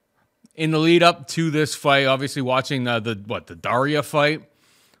 in the lead up to this fight, obviously watching the Daria fight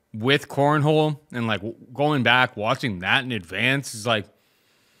with Cornhole and like going back watching that in advance is like,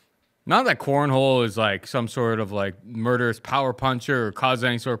 not that Cornhole is like some sort of like murderous power puncher or cause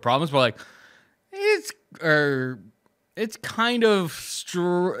any sort of problems, but like it's kind of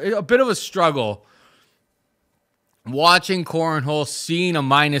a bit of a struggle watching Cornhole, seeing a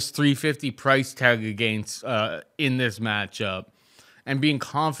minus 350 price tag against in this matchup and being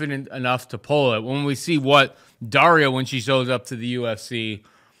confident enough to pull it when we see what Daria, when she shows up to the UFC,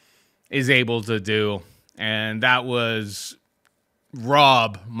 is able to do. And that was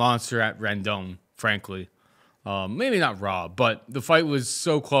rob monster at Randamie, frankly. Maybe not rob, but the fight was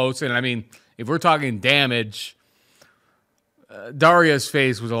so close. And I mean, if we're talking damage, Daria's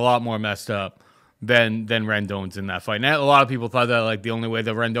face was a lot more messed up than Randamie's in that fight. And a lot of people thought that like the only way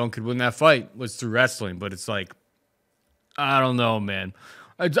that Randamie could win that fight was through wrestling, but it's like, I don't know, man.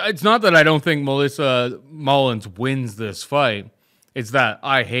 It's not that I don't think Melissa Mullins wins this fight. It's that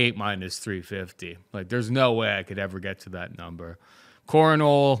I hate minus 350. Like, there's no way I could ever get to that number.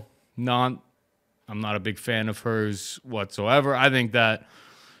 Cornhole, I'm not a big fan of hers whatsoever. I think that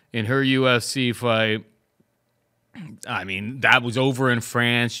in her UFC fight, I mean, that was over in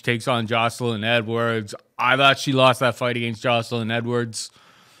France. She takes on Jocelyn Edwards. I thought she lost that fight against Jocelyn Edwards.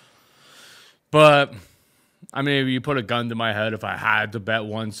 But, I mean, if you put a gun to my head, if I had to bet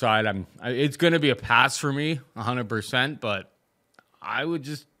one side, it's going to be a pass for me, 100%. But I would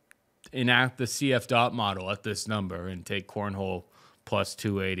just enact the CF dot model at this number and take Cornhole plus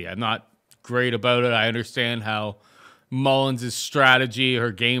 280. I'm not great about it. I understand how Mullins' strategy,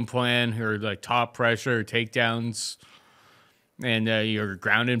 her game plan, her like top pressure, her takedowns and your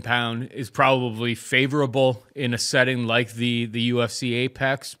ground and pound is probably favorable in a setting like the UFC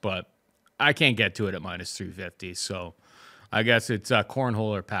Apex, but I can't get to it at minus 350. So I guess it's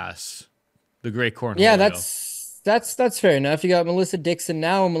cornhole or pass. The great cornhole. Yeah, that's fair enough. You got Melissa Dixon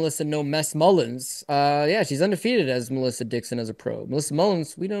now, Melissa No Mess Mullins. Yeah, she's undefeated as Melissa Dixon as a pro. Melissa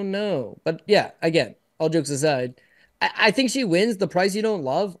Mullins, we don't know. But yeah, again, all jokes aside, I think she wins. The price you don't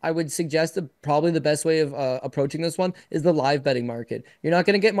love, I would suggest that probably the best way of approaching this one is the live betting market. You're not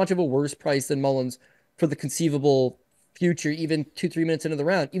going to get much of a worse price than Mullins for the conceivable future, even 2-3 minutes into the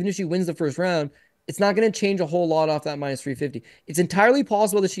round. Even if she wins the first round, it's not going to change a whole lot off that minus 350. It's entirely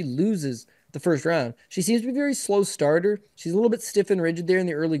possible that she loses the first round. She seems to be a very slow starter. She's a little bit stiff and rigid there in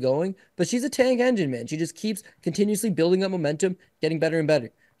the early going, but she's a tank engine, man. She just keeps continuously building up momentum, getting better and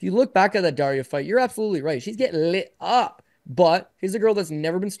better. If you look back at that Daria fight, you're absolutely right. She's getting lit up. But here's a girl that's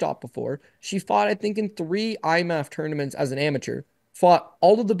never been stopped before. She fought, I think, in 3 IMAF tournaments as an amateur, fought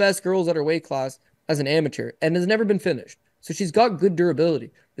all of the best girls at her weight class as an amateur, and has never been finished. So she's got good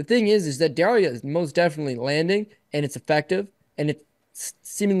durability. The thing is that Daria is most definitely landing, and it's effective, and it's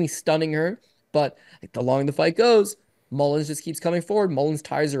seemingly stunning her. But like, the longer the fight goes, Mullins just keeps coming forward. Mullins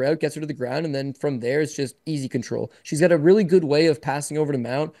tires her out, gets her to the ground, and then from there, it's just easy control. She's got a really good way of passing over to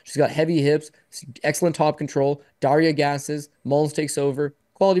mount. She's got heavy hips, excellent top control. Daria gasses, Mullins takes over.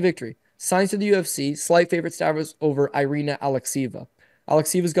 Quality victory. Signs to the UFC, slight favorite status over Irina Alexieva.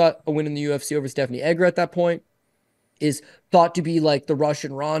 Alexieva's got a win in the UFC over Stephanie Egger at that point. Is thought to be like the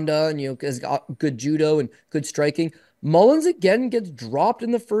Russian Ronda, and has got good judo and good striking. Mullins again gets dropped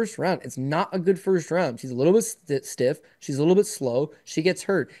in the first round. It's not a good first round. She's a little bit stiff. She's a little bit slow. She gets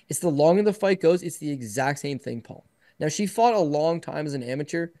hurt. It's the longer the fight goes, it's the exact same thing, Paul. Now, she fought a long time as an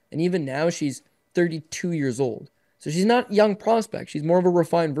amateur, and even now she's 32 years old. So she's not a young prospect. She's more of a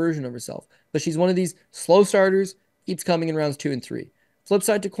refined version of herself. But she's one of these slow starters, keeps coming in rounds 2 and 3. Flip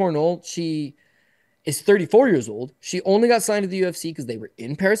side to Cornell, she is 34 years old. She only got signed to the UFC because they were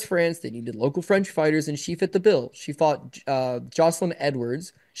in Paris, France. They needed local French fighters, and she fit the bill. She fought Jocelyn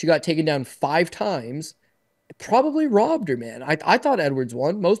Edwards. She got taken down 5 times. Probably robbed her, man. I thought Edwards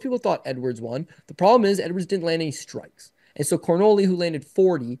won. Most people thought Edwards won. The problem is Edwards didn't land any strikes. And so Cornoli, who landed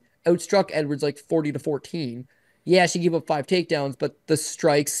 40, outstruck Edwards like 40-14. Yeah, she gave up 5 takedowns, but the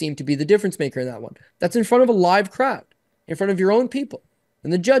strikes seemed to be the difference maker in that one. That's in front of a live crowd, in front of your own people,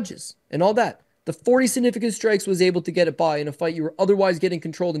 and the judges, and all that. The 40 significant strikes was able to get it by in a fight you were otherwise getting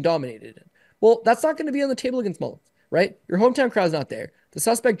controlled and dominated in. Well, that's not going to be on the table against Mullins, right? Your hometown crowd's not there. The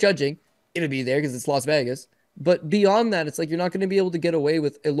suspect judging, it'll be there because it's Las Vegas. But beyond that, it's like you're not going to be able to get away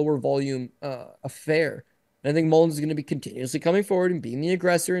with a lower volume affair. And I think Mullins is going to be continuously coming forward and being the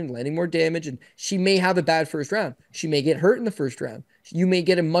aggressor and landing more damage. And she may have a bad first round. She may get hurt in the first round. You may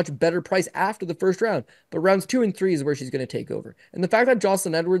get a much better price after the first round. But rounds 2 and 3 is where she's going to take over. And the fact that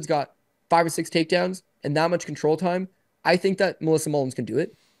Jocelyn Edwards got 5 or 6 takedowns and that much control time, I think that Melissa Mullins can do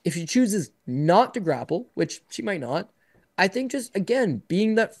it. If she chooses not to grapple, which she might not, I think just, again,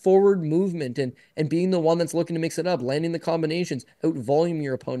 being that forward movement and being the one that's looking to mix it up, landing the combinations, out-volume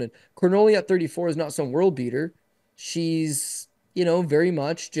your opponent. Cornoli at 34 is not some world beater. She's, very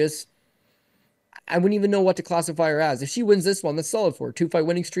much just, I wouldn't even know what to classify her as. If she wins this one, that's solid for her. 2-fight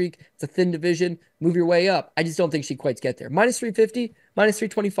winning streak. It's a thin division. Move your way up. I just don't think she quite get there. Minus 350, minus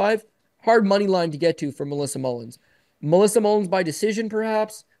 325. Hard money line to get to for Melissa Mullins. Melissa Mullins by decision,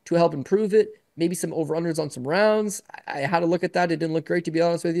 perhaps, to help improve it. Maybe some over-unders on some rounds. I had to look at that. It didn't look great, to be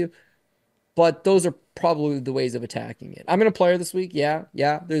honest with you. But those are probably the ways of attacking it. I'm going to play her this week. Yeah.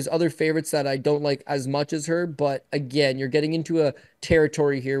 There's other favorites that I don't like as much as her. But again, you're getting into a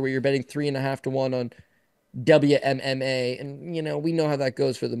territory here where you're betting 3.5 to 1 on WMMA. And, we know how that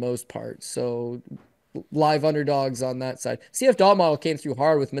goes for the most part. So live underdogs on that side. CF Dot Model came through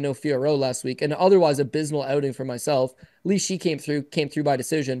hard with Mano Fiorot last week, an otherwise abysmal outing for myself. At least she came through by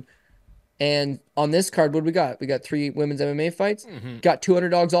decision. And on this card, what do we got? We got 3 women's MMA fights. Got 2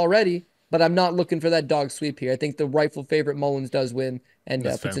 underdogs already, but I'm not looking for that dog sweep here. I think the rightful favorite Mullins does win and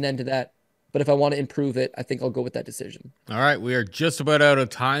puts an end to that. But if I want to improve it, I think I'll go with that decision. All right, we are just about out of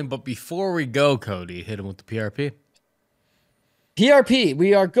time. But before we go, Cody, hit him with the PRP. PRP,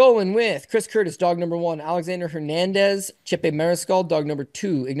 we are going with Chris Curtis, dog number 1, Alexander Hernandez, Chepe Mariscal, dog number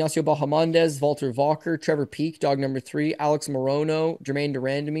 2, Ignacio Bahamondes, Valter Walker, Trevor Peak, dog number 3, Alex Morono, Germaine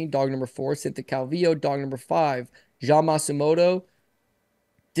Randamie, dog number 4, Cynthia Calvillo, dog number 5, Jean Matsumoto,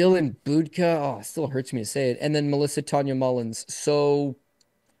 Dylan Budka, it still hurts me to say it, and then Melissa Tanya Mullins. So,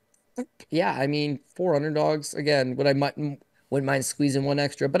 yeah, 4 underdogs. Again, wouldn't mind squeezing one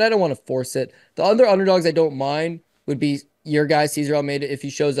extra, but I don't want to force it. The other underdogs I don't mind would be your guy, Cesar Almeida, if he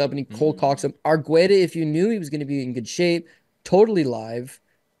shows up and he cold cocks him. Argueta, if you knew he was going to be in good shape. totally live.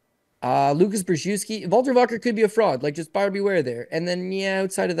 Lukasz Brzeski, Valter Walker could be a fraud. Like, just buyer beware there. And then, yeah,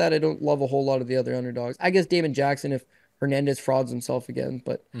 outside of that, I don't love a whole lot of the other underdogs. I guess Damon Jackson if Hernandez frauds himself again.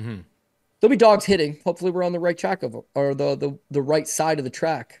 But there'll be dogs hitting. Hopefully, we're on the right track or the right side of the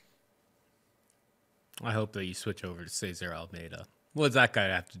track. I hope that you switch over to Cesar Almeida. What does that guy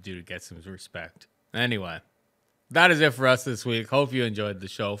have to do to get some respect? Anyway, that is it for us this week. Hope you enjoyed the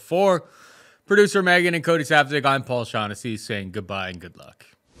show. For producer Megan and Cody Saftic, I'm Paul Shaughnessy saying goodbye and good luck.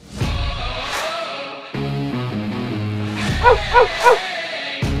 Ow, ow, ow.